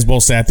want. You guys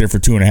both sat there for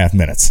 2.5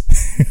 minutes.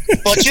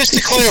 But just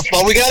to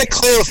clarify, we got to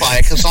clarify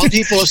it, because some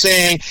people are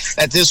saying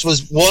that this was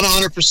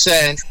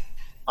 100%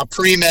 a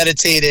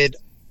premeditated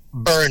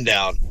burn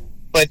down.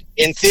 But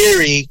in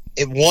theory,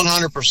 it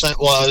 100%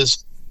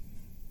 was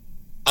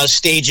a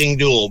staging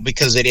duel,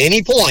 because at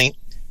any point,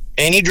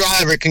 any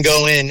driver can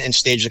go in and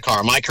stage the car.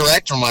 Am I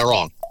correct, or am I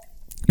wrong?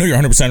 No, you're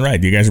 100%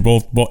 right. You guys are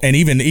both, and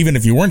even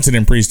if you weren't sitting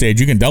in pre-stage,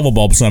 you can double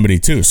bulb somebody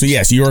too. So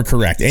yes, you are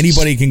correct.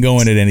 Anybody can go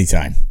in at any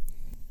time.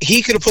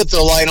 he could have put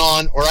the light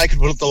on, or I could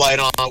put the light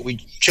on. We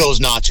chose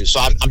not to. So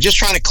I'm just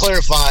trying to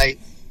clarify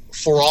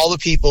for all the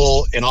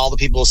people and all the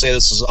people who say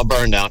this is a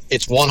burn down.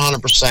 It's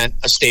 100%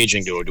 a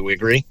staging duo. Do we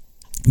agree?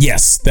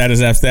 Yes, that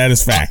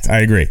is fact. I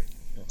agree.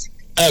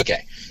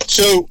 Okay.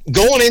 So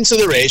going into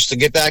the race, to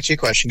get back to your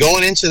question,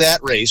 going into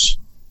that race,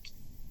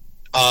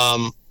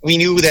 we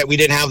knew that we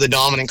didn't have the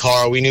dominant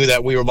car. We knew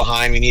that we were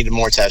behind. We needed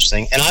more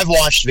testing. And I've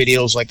watched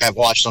videos like I've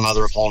watched on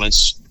other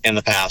opponents in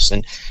the past.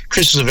 And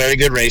Kris is a very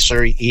good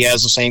racer. He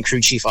has the same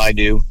crew chief I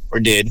do, or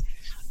did,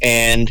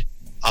 and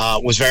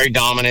was very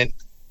dominant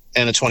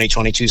in the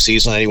 2022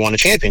 season, and he won a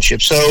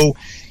championship. So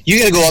you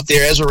got to go up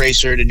there as a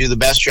racer to do the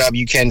best job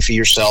you can for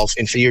yourself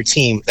and for your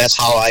team. That's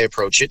how I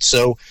approach it.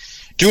 So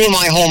doing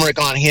my homework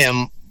on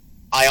him,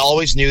 I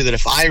always knew that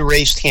if I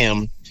raced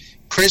him,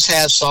 Kris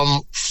has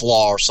some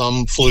flaw or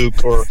some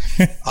fluke or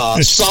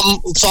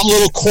some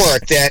little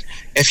quirk that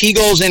if he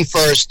goes in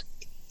first,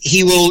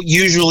 he will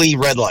usually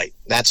red light.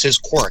 That's his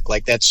quirk.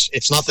 Like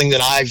it's nothing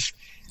that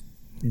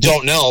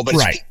don't know, but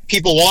right.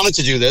 People wanted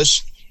to do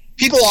this.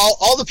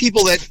 All the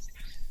people that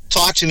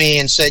talked to me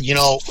and said,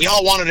 we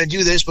all wanted to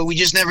do this, but we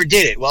just never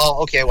did it. Well,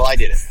 okay, I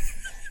did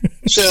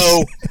it.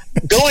 So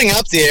going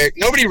up there,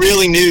 nobody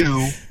really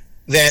knew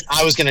that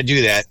I was going to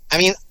do that. I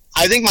mean,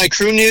 I think my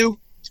crew knew,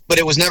 but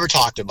it was never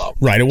talked about.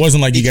 Right. It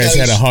wasn't like you guys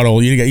had a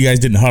huddle. You guys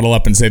didn't huddle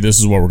up and say, this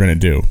is what we're going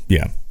to do.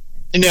 Yeah.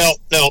 No.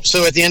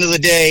 So at the end of the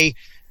day,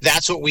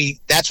 that's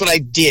what I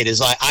did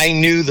is I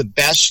knew the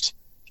best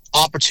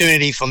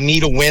opportunity for me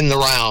to win the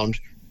round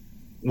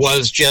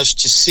was just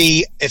to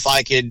see if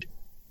I could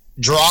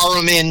draw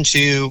them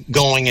into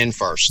going in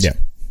first. Yeah.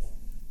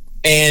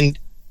 And,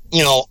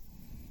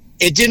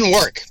 it didn't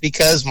work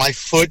because my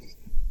foot,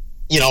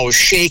 was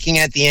shaking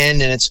at the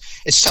end, and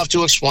it's tough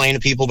to explain to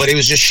people, but it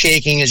was just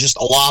shaking. It's just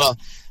a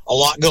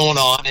lot going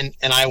on,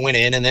 and I went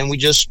in, and then we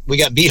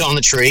got beat on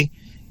the tree,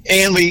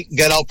 and we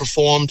got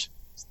outperformed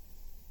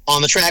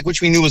on the track,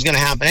 which we knew was going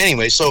to happen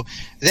anyway. So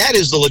that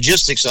is the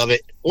logistics of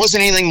it.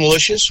 Wasn't anything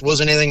malicious,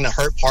 wasn't anything to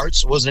hurt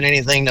parts, wasn't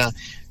anything to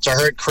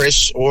hurt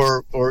Kris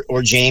or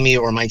Jamie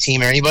or my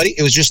team or anybody.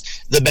 It was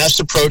just the best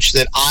approach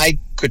that I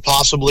could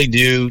possibly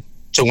do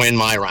to win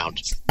my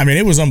round. I mean,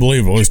 it was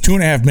unbelievable. It was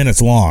 2.5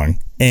 minutes long,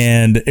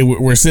 and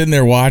we're sitting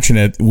there watching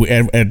it.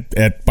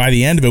 By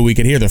the end of it, we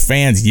could hear the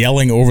fans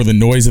yelling over the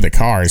noise of the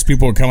cars.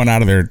 People were coming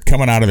out of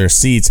their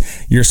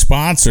seats. Your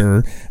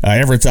sponsor,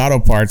 Everett's Auto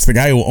Parts, the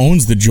guy who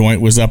owns the joint,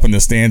 was up in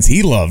the stands.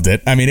 He loved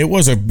it. I mean, it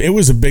was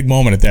a big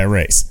moment at that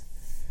race.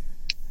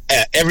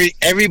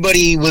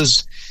 Everybody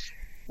was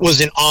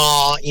in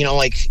awe.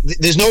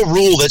 There's no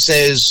rule that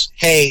says,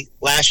 hey,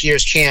 last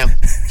year's champ,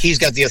 he's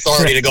got the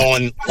authority to go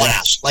in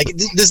last. Like,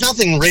 there's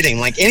nothing written.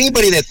 Like,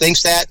 anybody that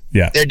thinks that,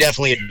 they're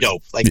definitely a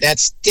dope. Like,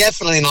 that's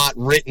definitely not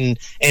written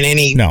in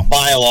any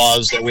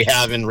bylaws that we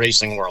have in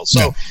racing world.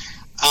 So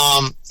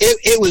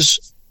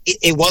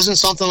it wasn't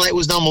something that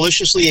was done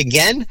maliciously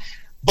again,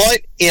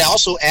 but it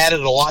also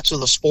added a lot to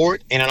the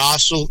sport, and it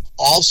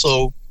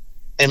also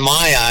in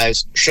my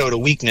eyes showed a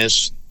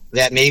weakness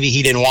that maybe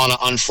he didn't want to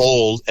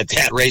unfold at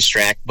that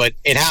racetrack, but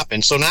it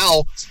happened. So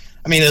now,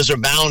 I mean, there's a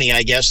bounty,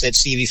 I guess, that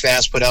CV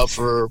Fast put out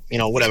for,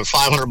 whatever,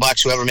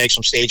 $500, whoever makes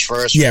them stage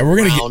first. Yeah,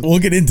 we'll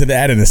get into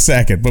that in a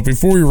second. But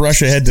before we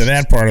rush ahead to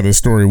that part of the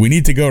story, we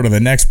need to go to the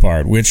next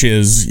part, which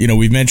is,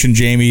 we've mentioned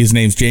Jamie. His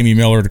name's Jamie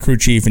Miller, the crew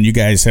chief, and you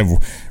guys have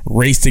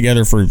raced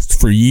together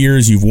for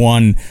years. You've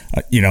won,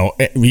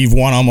 you've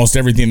won almost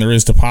everything there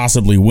is to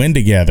possibly win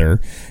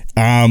together.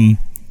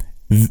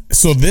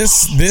 So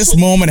this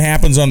moment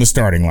happens on the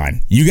starting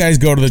line. You guys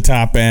go to the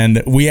top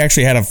end. We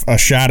actually had a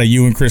shot of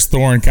you and Kris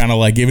Thorne kind of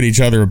like giving each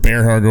other a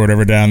bear hug or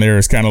whatever down there.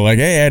 It's kind of like,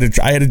 hey,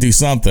 I had to do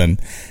something.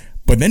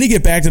 But then you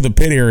get back to the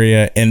pit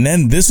area, and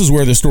then this is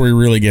where the story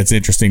really gets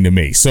interesting to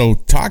me. So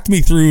talk to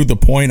me through the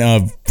point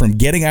of from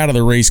getting out of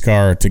the race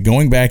car to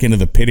going back into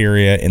the pit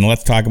area, and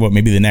let's talk about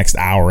maybe the next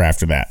hour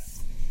after that.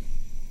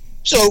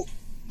 So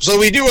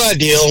we do our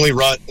deal, and we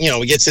run.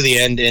 We get to the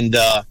end, and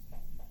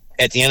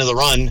at the end of the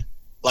run,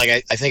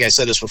 like I think I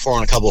said this before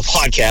on a couple of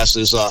podcasts,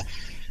 is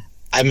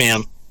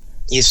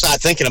you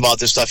start thinking about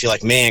this stuff, you're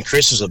like, man,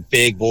 Kris is a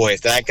big boy. If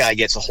that guy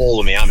gets a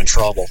hold of me, I'm in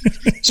trouble.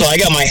 So I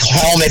got my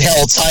helmet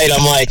held tight.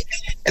 I'm like,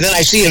 and then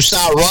I see him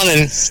start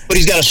running, but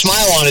he's got a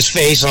smile on his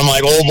face, and I'm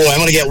like, oh boy, I'm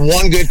gonna get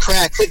one good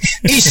crack. But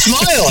he's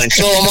smiling,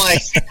 so I'm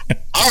like,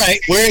 all right,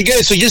 we're in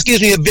good. So he just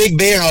gives me a big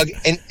bear hug,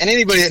 and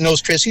anybody that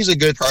knows Kris, he's a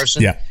good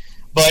person. Yeah.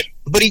 But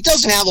he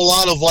doesn't have a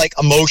lot of like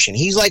emotion.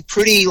 He's like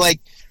pretty like.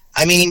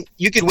 I mean,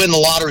 you could win the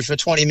lottery for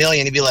 $20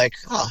 million. He'd be like,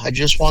 "Oh, I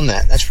just won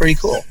that. That's pretty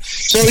cool."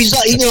 So he's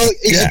not,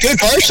 he's a good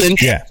person.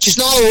 Yeah. Just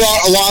not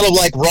a lot of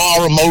like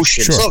raw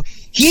emotion. Sure. So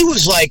he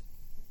was like,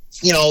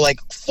 like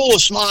full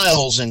of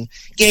smiles and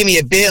gave me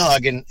a big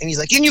hug. And he's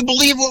like, "Can you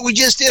believe what we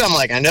just did?" I'm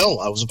like, "I know.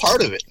 I was a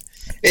part of it."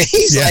 And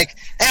he's like,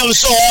 "That was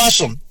so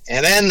awesome."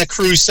 And then the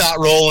crew stopped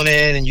rolling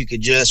in, and you could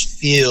just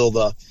feel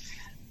the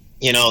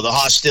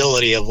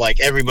hostility of like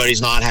everybody's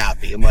not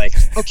happy. I'm like,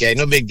 okay,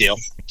 no big deal.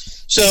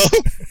 So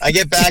I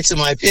get back to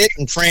my pit,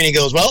 and Franny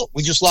goes, "Well,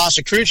 we just lost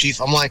a crew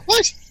chief." I'm like,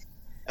 "What?"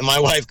 And my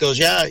wife goes,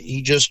 yeah,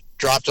 he just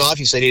dropped off.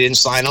 He said he didn't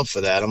sign up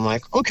for that. I'm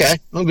like, okay,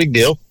 no big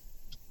deal.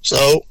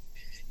 So,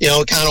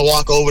 kind of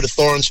walk over to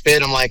Thorne's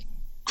pit. I'm like,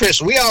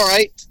 Kris, we all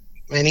right?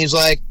 And he's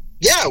like,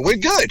 yeah, we're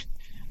good.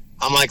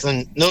 I'm like,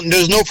 then no,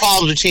 there's no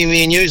problems between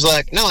me and you. He's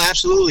like, no,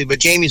 absolutely, but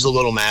Jamie's a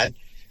little mad.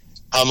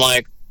 I'm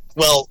like,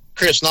 well,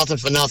 Kris, nothing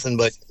for nothing,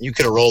 but you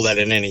could have rolled that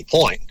at any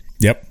point.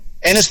 Yep.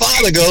 And his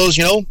father goes,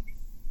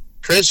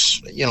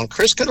 Kris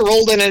could have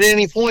rolled in at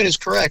any point is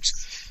correct.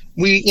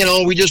 We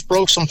just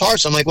broke some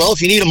parts. I'm like, well,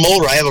 if you need a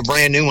motor, I have a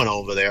brand new one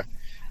over there.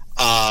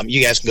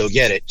 You guys can go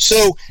get it.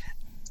 So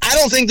I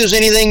don't think there's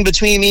anything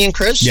between me and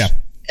Kris. Yeah.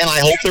 And I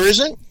hope there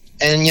isn't.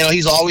 And,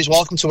 he's always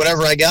welcome to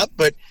whatever I got.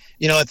 But,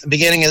 at the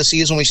beginning of the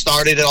season, we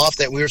started it off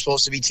that we were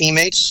supposed to be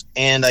teammates.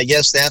 And I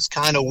guess that's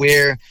kind of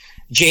where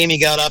Jamie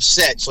got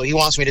upset. So he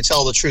wants me to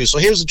tell the truth. So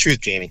here's the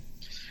truth, Jamie.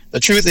 The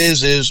truth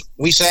is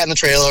we sat in the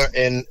trailer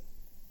and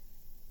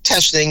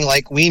testing,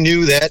 like we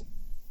knew that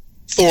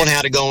Thorne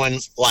had to go in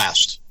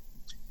last.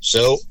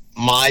 So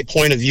my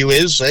point of view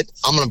is that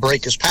I'm going to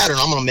break his pattern.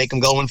 I'm going to make him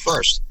go in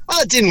first.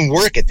 Well, it didn't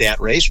work at that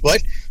race,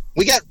 but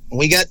we got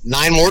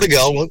 9 more to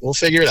go. We'll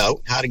figure it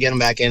out, how to get him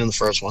back in the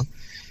first one.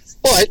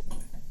 But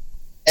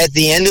at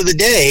the end of the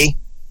day,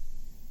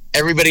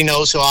 everybody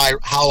knows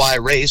how I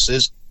race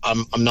is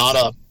I'm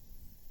not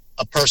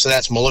a person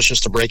that's malicious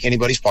to break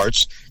anybody's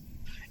parts.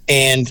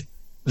 And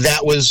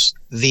that was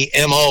the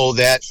MO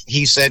that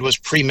he said was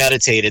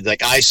premeditated.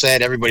 Like I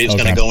said, everybody was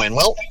going to go in.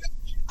 Well,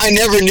 I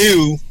never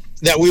knew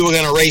that we were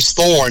going to race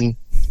Thorne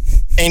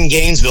in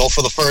Gainesville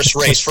for the first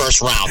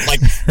round. Like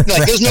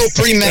there's no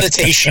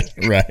premeditation.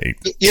 Right.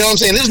 You know what I'm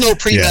saying? There's no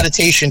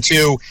premeditation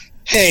to,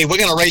 hey, we're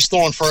going to race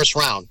Thorne first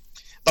round.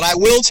 But I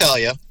will tell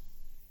you,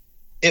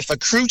 if a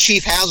crew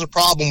chief has a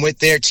problem with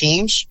their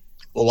teams,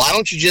 well, why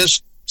don't you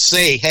just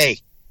say, hey,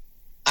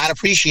 I'd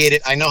appreciate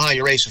it. I know how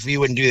you race if you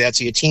wouldn't do that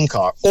to your team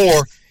car.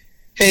 Or,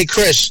 hey,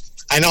 Kris,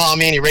 I know how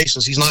Manny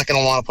races. He's not going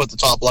to want to put the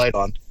top light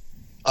on,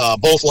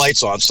 both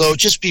lights on. So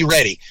just be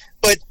ready.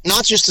 But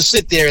not just to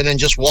sit there and then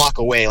just walk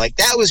away. Like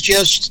that was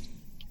just,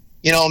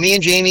 me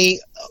and Jamie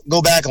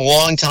go back a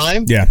long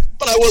time. Yeah.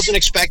 But I wasn't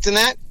expecting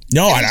that.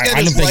 No, I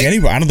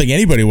don't think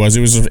anybody was.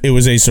 It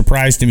was a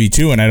surprise to me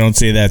too, and I don't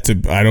say that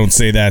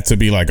to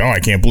be like, oh, I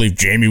can't believe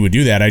Jamie would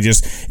do that.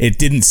 It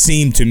didn't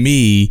seem to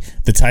me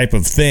the type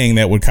of thing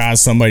that would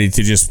cause somebody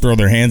to just throw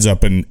their hands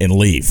up and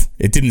leave.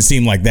 It didn't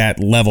seem like that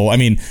level. I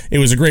mean, it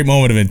was a great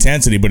moment of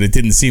intensity, but it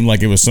didn't seem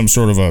like it was some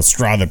sort of a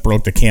straw that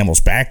broke the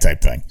camel's back type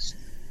thing.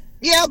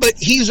 Yeah, but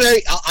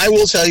I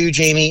will tell you,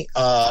 Jamie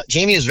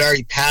is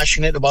very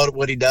passionate about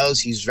what he does.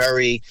 He's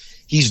very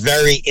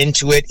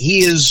into it.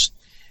 He is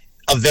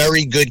a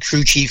very good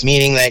crew chief,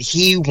 meaning that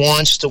he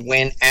wants to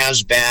win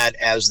as bad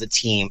as the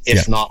team,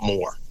 if not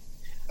more.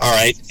 All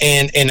right.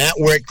 And that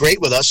worked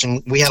great with us,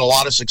 and we had a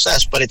lot of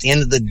success. But at the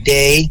end of the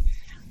day,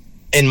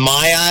 in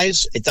my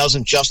eyes, it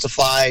doesn't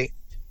justify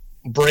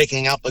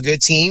breaking up a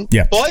good team.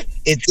 Yeah. But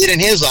it did in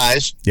his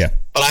eyes. Yeah.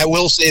 But I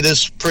will say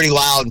this pretty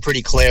loud and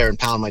pretty clear and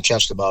pound my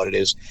chest about it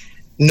is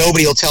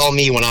nobody will tell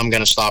me when I'm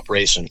going to stop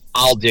racing.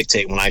 I'll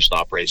dictate when I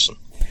stop racing.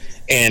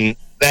 And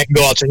that can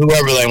go out to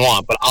whoever they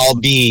want, but I'll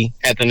be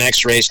at the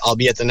next race. I'll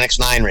be at the next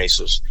 9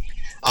 races.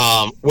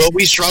 Will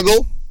we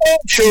struggle?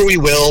 Sure we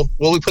will.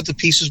 Will we put the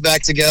pieces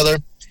back together?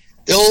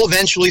 They'll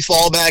eventually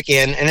fall back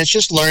in, and it's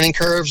just learning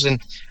curves.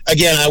 And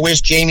again, I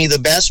wish Jamie the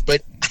best,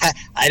 but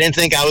I didn't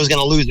think I was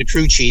going to lose the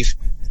crew chief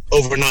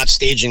over not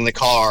staging the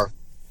car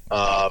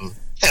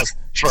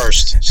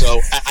first. So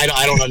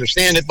I don't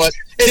understand it, but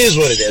it is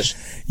what it is.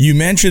 You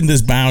mentioned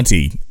this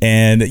bounty,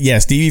 and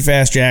yes, Stevie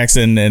Fast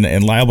Jackson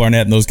and Lyle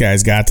Barnett and those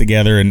guys got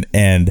together,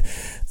 and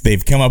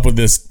they've come up with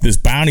this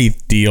bounty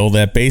deal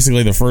that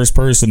basically the first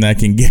person that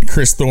can get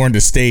Kris Thorne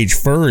to stage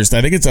first,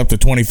 I think it's up to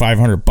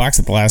 $2,500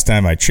 at the last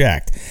time I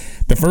checked.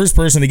 The first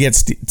person to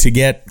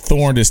get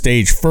Thorne to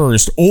stage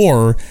first,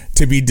 or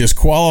to be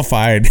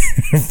disqualified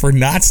for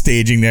not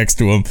staging next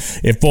to him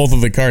if both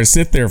of the cars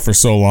sit there for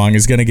so long,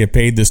 is going to get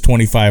paid this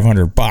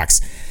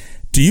 $2,500.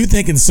 Do you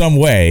think in some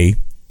way?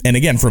 And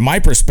again, from my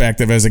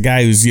perspective as a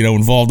guy who's,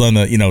 involved on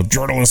the,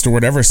 journalist or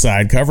whatever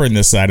side covering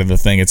this side of the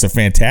thing, it's a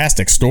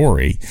fantastic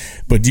story.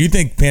 But do you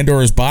think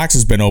Pandora's box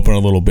has been open a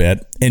little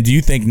bit? And do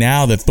you think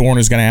now that Thorne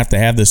is going to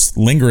have this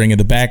lingering in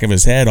the back of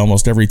his head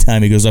almost every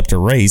time he goes up to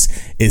race,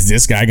 is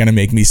this guy going to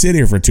make me sit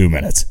here for 2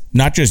 minutes?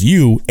 Not just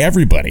you,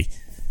 everybody.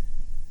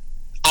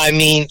 I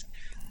mean,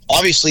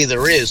 obviously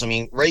there is. I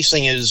mean,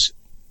 racing is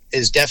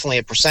definitely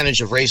a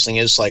percentage of racing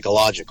is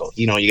psychological.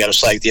 You got to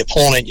psych the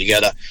opponent. You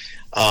got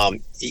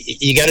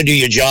to do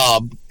your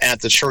job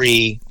at the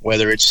tree,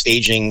 whether it's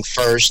staging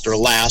first or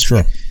last.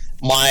 Sure.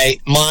 My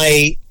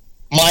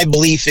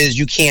belief is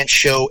you can't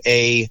show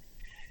a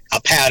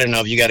pattern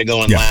of you got to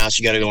go in last,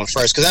 you got to go in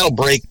first, because that'll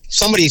break.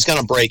 Somebody's going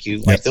to break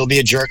you. Like there'll be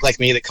a jerk like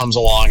me that comes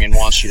along and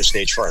wants you to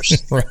stage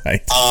first.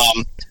 Right.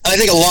 I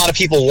think a lot of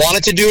people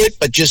wanted to do it,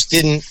 but just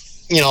didn't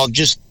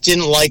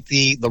like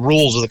the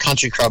rules of the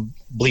country club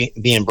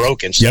being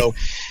broken. So,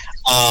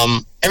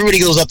 everybody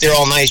goes up there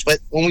all nice, but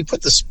when we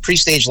put the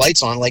pre-stage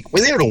lights on, like,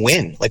 we're there to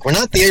win. Like, we're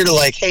not there to,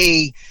 like,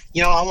 hey,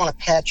 you know, I want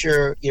to pat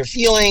your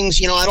feelings.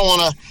 You know, I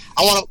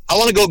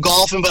want to go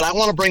golfing, but I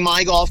want to bring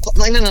my golf club.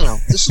 Like, no.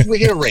 We're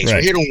here to race. Right.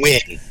 We're here to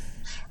win,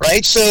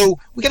 right? So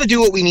we got to do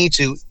what we need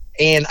to.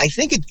 And I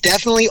think it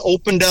definitely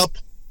opened up,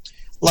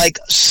 like,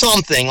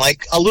 something,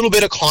 like a little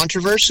bit of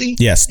controversy.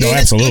 Yes, no, and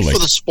absolutely. It's good for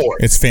the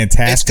sport. It's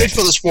fantastic. It's good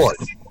for the sport.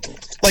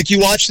 Like, you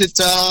watched it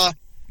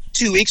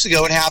 2 weeks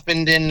ago. It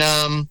happened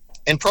in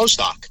Pro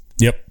Stock.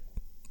 Yep.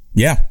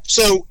 Yeah.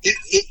 So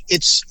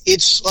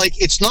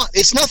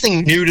it's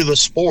nothing new to the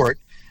sport,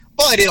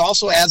 but it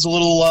also adds a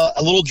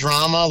little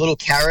drama, a little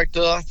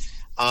character.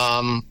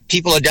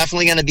 People are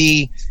definitely going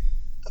to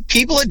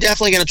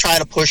try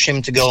to push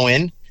him to go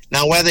in.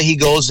 Now, whether he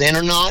goes in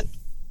or not,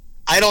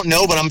 I don't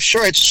know, but I'm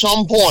sure at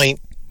some point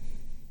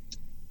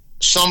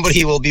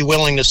somebody will be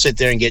willing to sit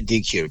there and get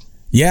DQ'd.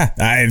 Yeah,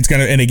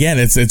 and again,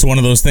 it's one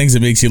of those things that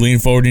makes you lean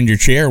forward in your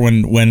chair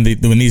when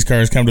these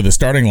cars come to the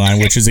starting line,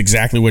 which is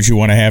exactly what you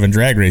want to have in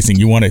drag racing.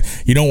 You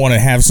don't want to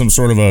have some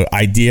sort of a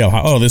idea of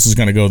how, this is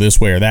going to go this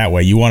way or that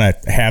way. You want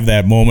to have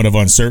that moment of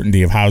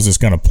uncertainty of how's this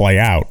going to play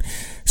out.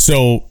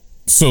 So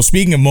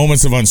speaking of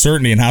moments of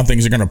uncertainty and how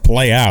things are going to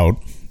play out,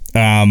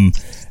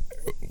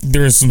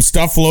 there is some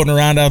stuff floating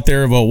around out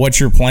there about what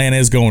your plan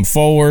is going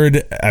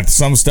forward.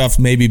 Some stuff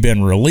maybe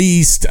been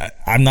released.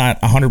 I'm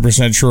not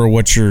 100% sure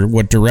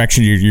what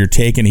direction you're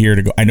taking here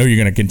to go. I know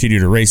you're going to continue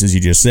to race, as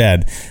you just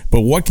said,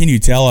 but what can you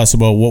tell us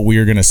about what we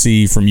are going to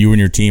see from you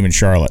and your team in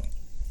Charlotte?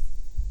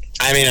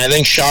 I mean, I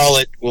think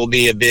Charlotte will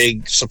be a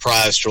big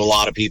surprise to a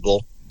lot of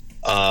people.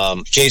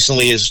 Jason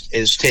Lee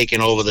is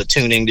taking over the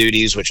tuning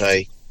duties, which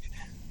I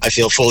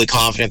feel fully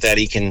confident that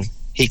he can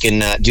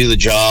do the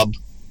job.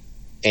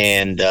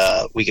 And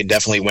we could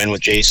definitely win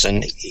with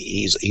Jason.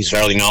 He's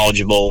very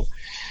knowledgeable,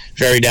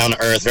 very down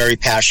to earth, very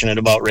passionate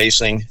about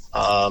racing.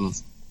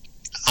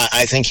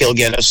 I think he'll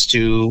get us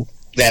to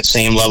that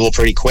same level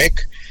pretty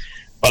quick.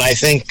 But I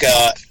think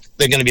there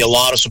are going to be a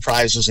lot of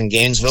surprises in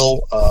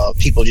Gainesville.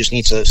 People just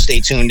need to stay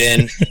tuned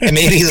in, and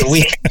maybe the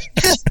week.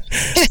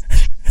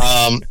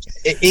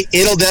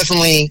 It'll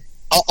definitely.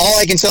 All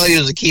I can tell you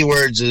is the key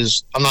words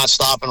is I'm not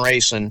stopping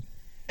racing,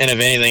 and if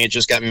anything, it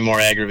just got me more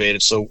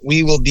aggravated. So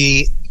we will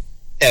be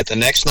at the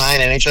next 9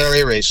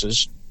 NHRA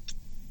races,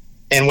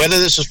 and whether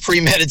this is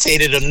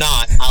premeditated or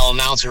not, I'll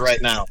announce it right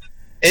now.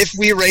 If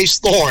we race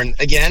Thorne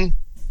again,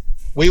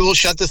 we will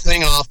shut the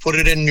thing off, put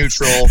it in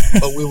neutral,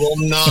 but we will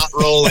not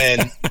roll in.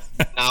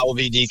 I will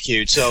be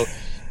DQ'd. So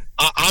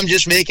I'm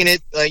just making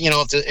it,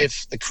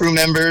 if the crew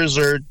members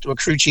or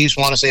crew chiefs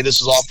want to say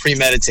this is all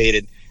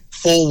premeditated,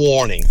 full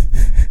warning.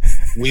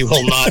 We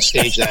will not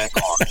stage that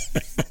car.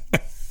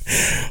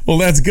 Well,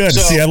 that's good.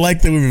 So, see, I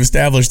like that we've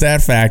established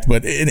that fact.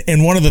 But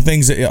and one of the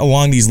things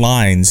along these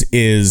lines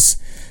is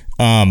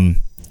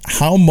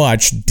how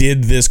much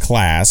did this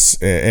class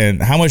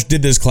kind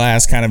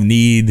of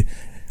need?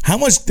 How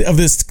much did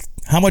this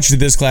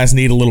class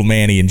need a little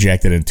Manny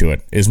injected into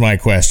it? Is my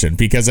question,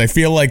 because I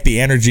feel like the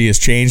energy has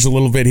changed a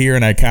little bit here,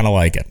 and I kind of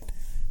like it.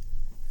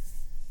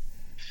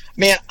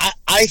 Man,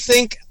 I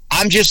think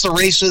I'm just a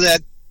racer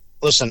that.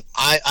 Listen,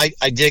 I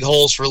dig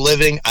holes for a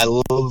living. I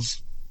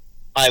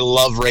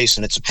love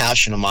racing. It's a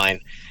passion of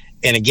mine.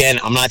 And again,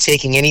 I'm not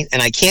taking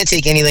and I can't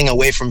take anything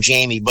away from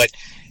Jamie, but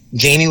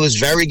Jamie was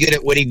very good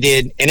at what he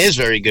did and is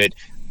very good.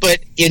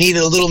 But you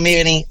needed a little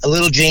Manny, a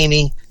little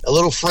Jamie, a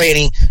little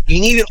Frady. You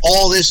needed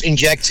all this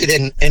injected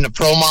in the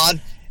Pro Mod.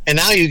 And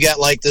now you got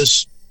like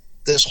this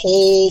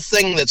whole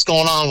thing that's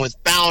going on with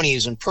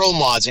bounties and Pro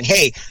Mods. And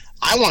hey,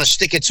 I want to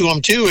stick it to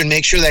him too and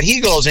make sure that he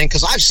goes in,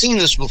 because I've seen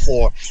this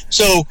before.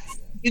 So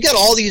you got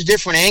all these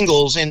different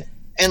angles and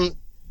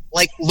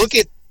like look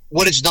at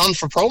what it's done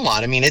for Pro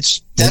Mod. I mean, it's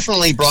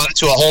definitely brought it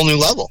to a whole new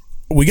level.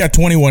 We got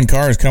 21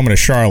 cars coming to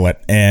Charlotte,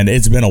 and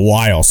it's been a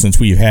while since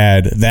we've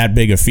had that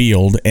big a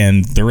field,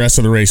 and the rest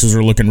of the races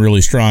are looking really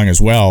strong as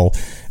well.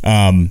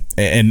 And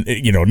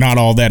not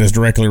all that is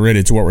directly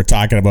related to what we're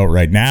talking about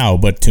right now,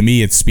 but to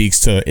me, it speaks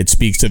to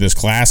this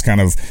class kind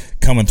of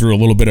coming through a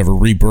little bit of a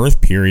rebirth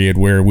period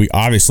where we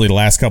obviously the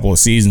last couple of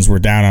seasons were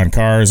down on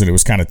cars and it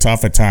was kind of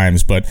tough at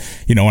times. But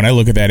when I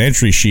look at that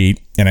entry sheet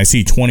and I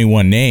see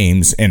 21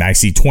 names and I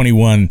see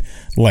 21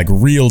 like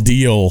real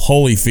deal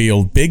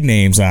Holyfield big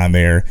names on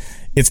there,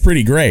 it's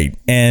pretty great.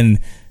 And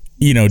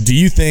do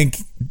you think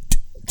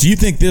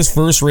this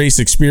first race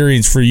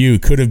experience for you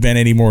could have been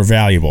any more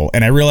valuable?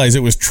 And I realize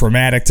it was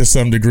traumatic to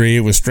some degree.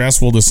 It was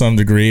stressful to some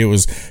degree. It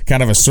was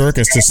kind of a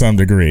circus to some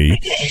degree.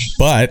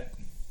 But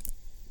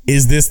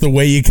is this the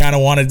way you kind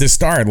of wanted to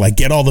start? Like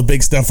get all the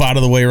big stuff out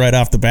of the way right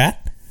off the bat?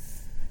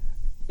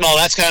 No,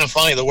 that's kind of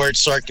funny, the word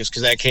circus,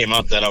 because that came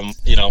up that I'm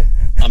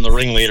the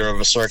ringleader of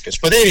a circus.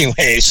 But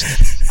anyways,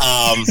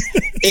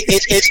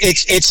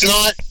 it's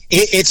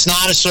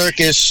not a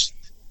circus.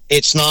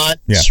 It's not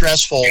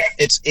stressful.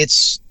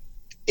 It's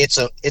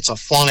a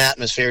fun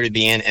atmosphere to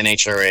be in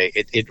NHRA.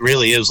 It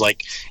really is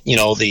like,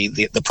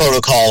 the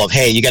protocol of,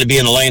 hey, you got to be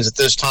in the lanes at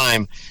this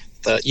time.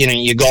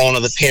 You go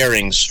into the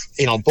pairings,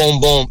 boom,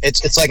 boom.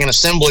 It's like an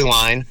assembly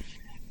line.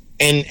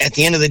 And at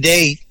the end of the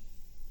day,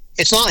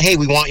 it's not, hey,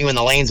 we want you in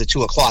the lanes at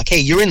 2:00. Hey,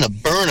 you're in the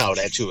burnout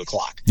at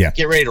 2:00. Yeah.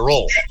 Get ready to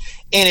roll.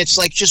 And it's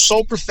like just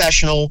so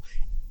professional,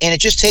 and it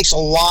just takes a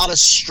lot of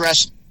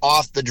stress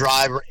off the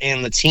driver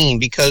and the team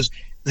because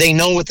they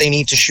know what they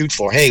need to shoot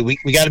for. Hey, we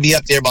got to be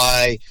up there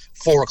by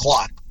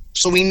 4:00.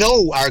 So we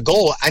know our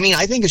goal. I mean,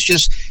 I think it's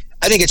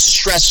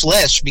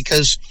stressless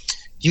because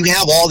you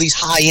have all these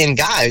high-end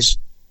guys,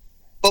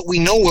 but we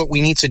know what we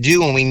need to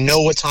do, and we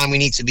know what time we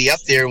need to be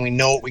up there, and we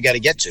know what we got to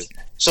get to.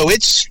 So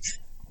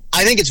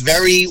I think it's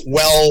very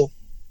well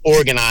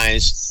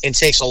organized and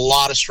takes a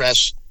lot of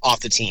stress off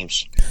the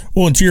teams.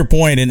 Well, and to your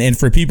point, and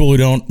for people who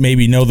don't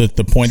maybe know that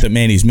the point that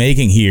Manny's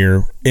making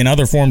here, in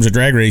other forms of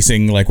drag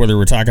racing, like whether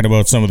we're talking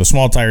about some of the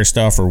small tire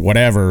stuff or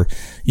whatever,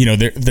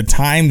 the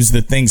times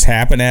that things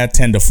happen at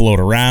tend to float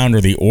around,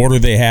 or the order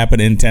they happen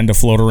in tend to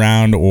float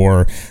around,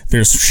 or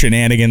there's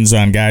shenanigans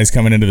on guys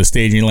coming into the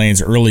staging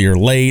lanes early or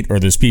late, or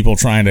there's people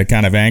trying to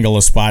kind of angle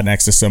a spot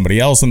next to somebody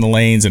else in the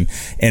lanes,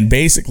 and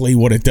basically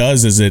what it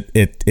does is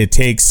it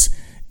takes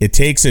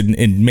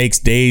and makes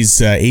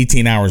days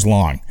 18 hours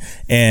long.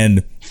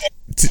 And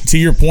to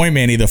your point,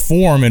 Manny, the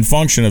form and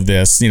function of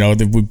this, we've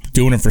been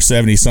doing it for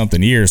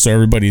 70-something years, so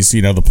everybody's,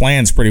 the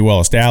plan's pretty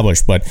well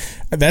established. But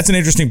that's an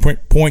interesting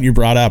point you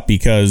brought up,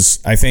 because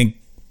I think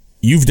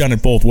you've done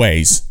it both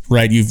ways,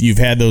 right? You've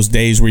had those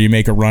days where you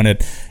make a run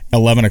at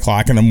 11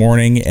 o'clock in the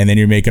morning, and then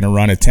you're making a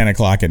run at 10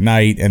 o'clock at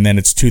night, and then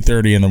it's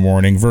 2:30 in the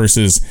morning,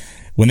 versus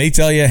when they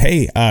tell you,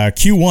 hey,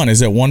 Q1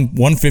 is at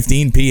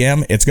 1:15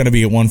 p.m., it's going to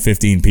be at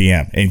 1:15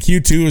 p.m. And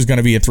Q2 is going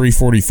to be at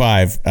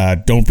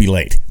 3:45. Don't be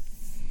late.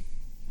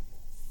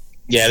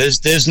 Yeah,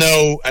 there's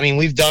no, I mean,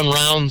 we've done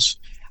rounds.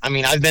 I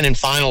mean, I've been in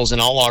finals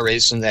in all our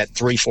racing at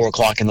 3-4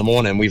 o'clock in the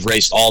morning. We've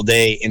raced all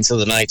day into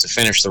the night to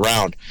finish the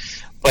round.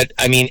 But,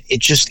 I mean,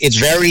 it's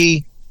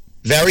very,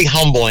 very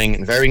humbling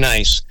and very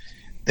nice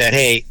that,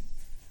 hey,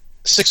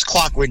 6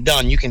 o'clock we're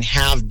done. You can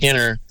have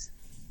dinner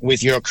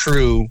with your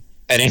crew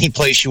at any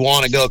place you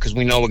want to go because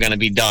we know we're going to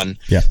be done.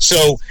 Yeah.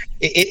 So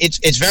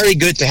it's very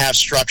good to have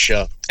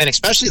structure, and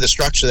especially the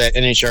structure that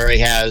NHRA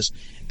has.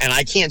 And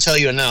I can't tell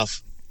you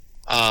enough,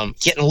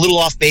 getting a little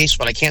off base,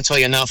 but I can't tell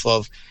you enough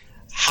of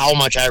how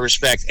much I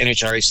respect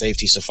NHRA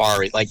Safety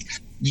Safari. Like,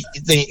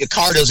 the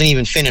car doesn't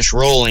even finish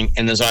rolling,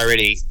 and there's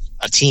already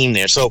a team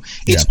there. So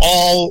it's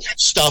all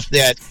stuff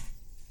that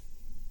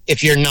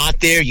if you're not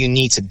there, you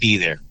need to be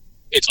there.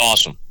 It's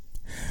awesome.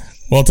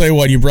 Well, I'll tell you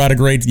what, you brought a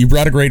great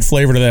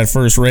flavor to that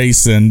first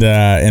race, and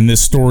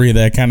this story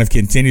that kind of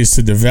continues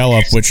to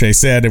develop, which I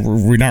said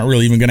we're not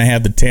really even going to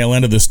have the tail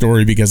end of the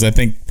story, because I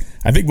think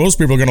most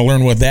people are going to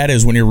learn what that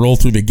is when you roll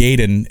through the gate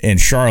in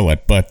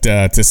Charlotte. But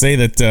to say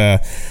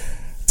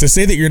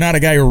that you're not a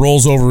guy who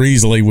rolls over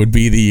easily would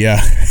be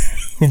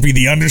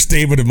the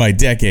understatement of my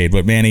decade.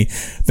 But Manny,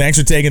 thanks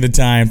for taking the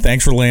time.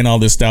 Thanks for laying all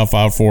this stuff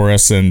out for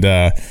us, and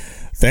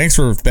thanks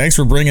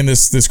for bringing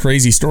this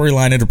crazy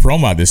storyline into Pro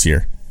Mod this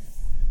year.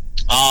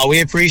 We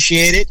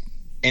appreciate it.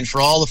 And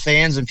for all the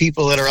fans and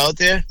people that are out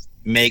there,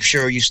 make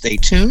sure you stay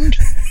tuned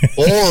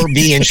or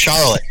be in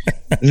Charlotte.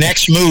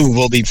 Next move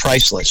will be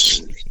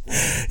priceless.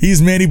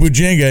 He's Manny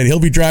Buginga, and he'll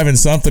be driving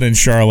something in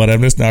Charlotte.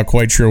 I'm just not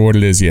quite sure what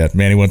it is yet.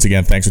 Manny, once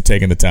again, thanks for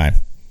taking the time.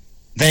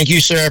 Thank you,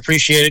 sir. I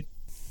appreciate it.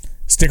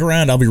 Stick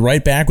around. I'll be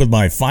right back with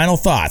my final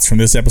thoughts from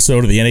this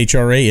episode of the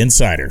NHRA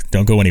Insider.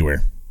 Don't go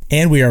anywhere.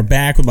 And we are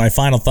back with my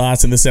final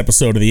thoughts in this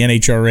episode of the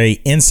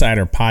NHRA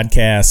Insider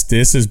Podcast.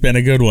 This has been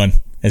a good one.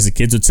 As the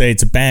kids would say,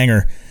 it's a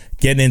banger.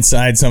 Getting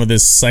inside some of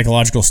this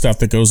psychological stuff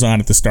that goes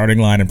on at the starting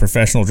line in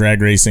professional drag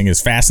racing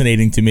is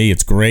fascinating to me.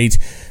 It's great.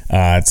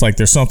 It's like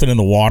there's something in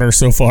the water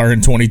so far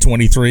in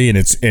 2023, and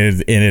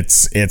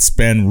it's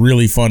been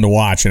really fun to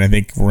watch. And I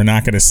think we're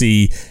not going to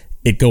see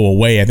it go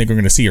away. I think we're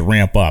going to see it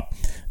ramp up.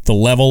 The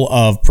level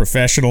of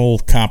professional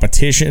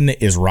competition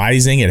is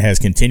rising. It has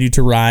continued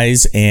to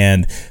rise,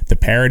 and the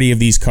parity of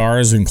these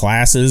cars and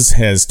classes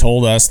has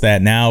told us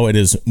that now it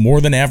is more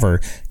than ever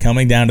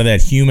coming down to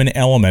that human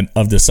element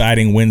of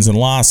deciding wins and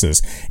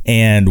losses.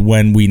 And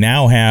when we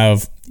now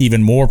have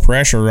even more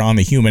pressure on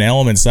the human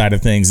element side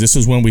of things, this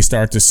is when we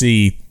start to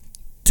see,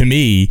 to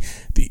me,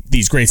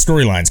 these great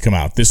storylines come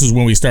out. This is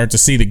when we start to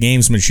see the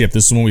gamesmanship.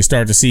 This is when we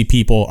start to see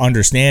people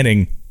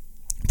understanding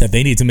that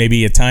they need to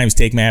maybe at times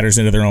take matters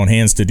into their own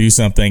hands to do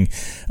something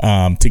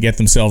to get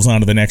themselves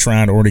onto the next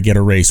round or to get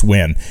a race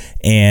win.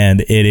 And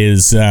it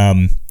is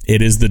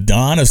the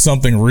dawn of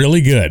something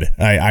really good.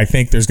 I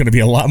think there's going to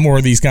be a lot more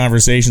of these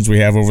conversations we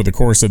have over the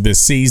course of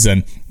this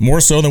season, more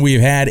so than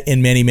we've had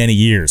in many, many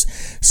years.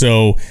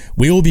 So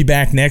we will be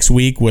back next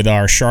week with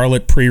our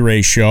Charlotte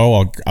pre-race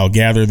show. I'll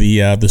gather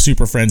the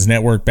Super Friends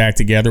Network back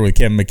together with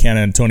Kevin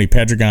McKenna and Tony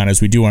Pedregon as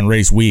we do on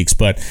race weeks.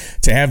 But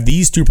to have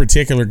these two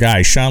particular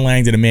guys, Shawn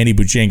Langdon and Manny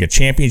Buginga,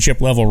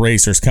 championship-level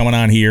racers coming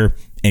on here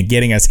and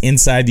getting us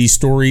inside these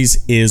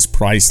stories is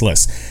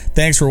priceless.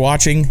 Thanks for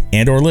watching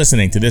and or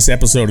listening to this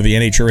episode of the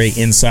NHRA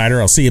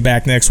Insider. I'll see you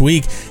back next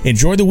week.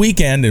 Enjoy the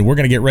weekend, and we're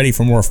going to get ready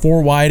for more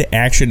four-wide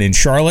action in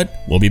Charlotte.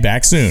 We'll be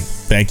back soon.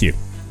 Thank you.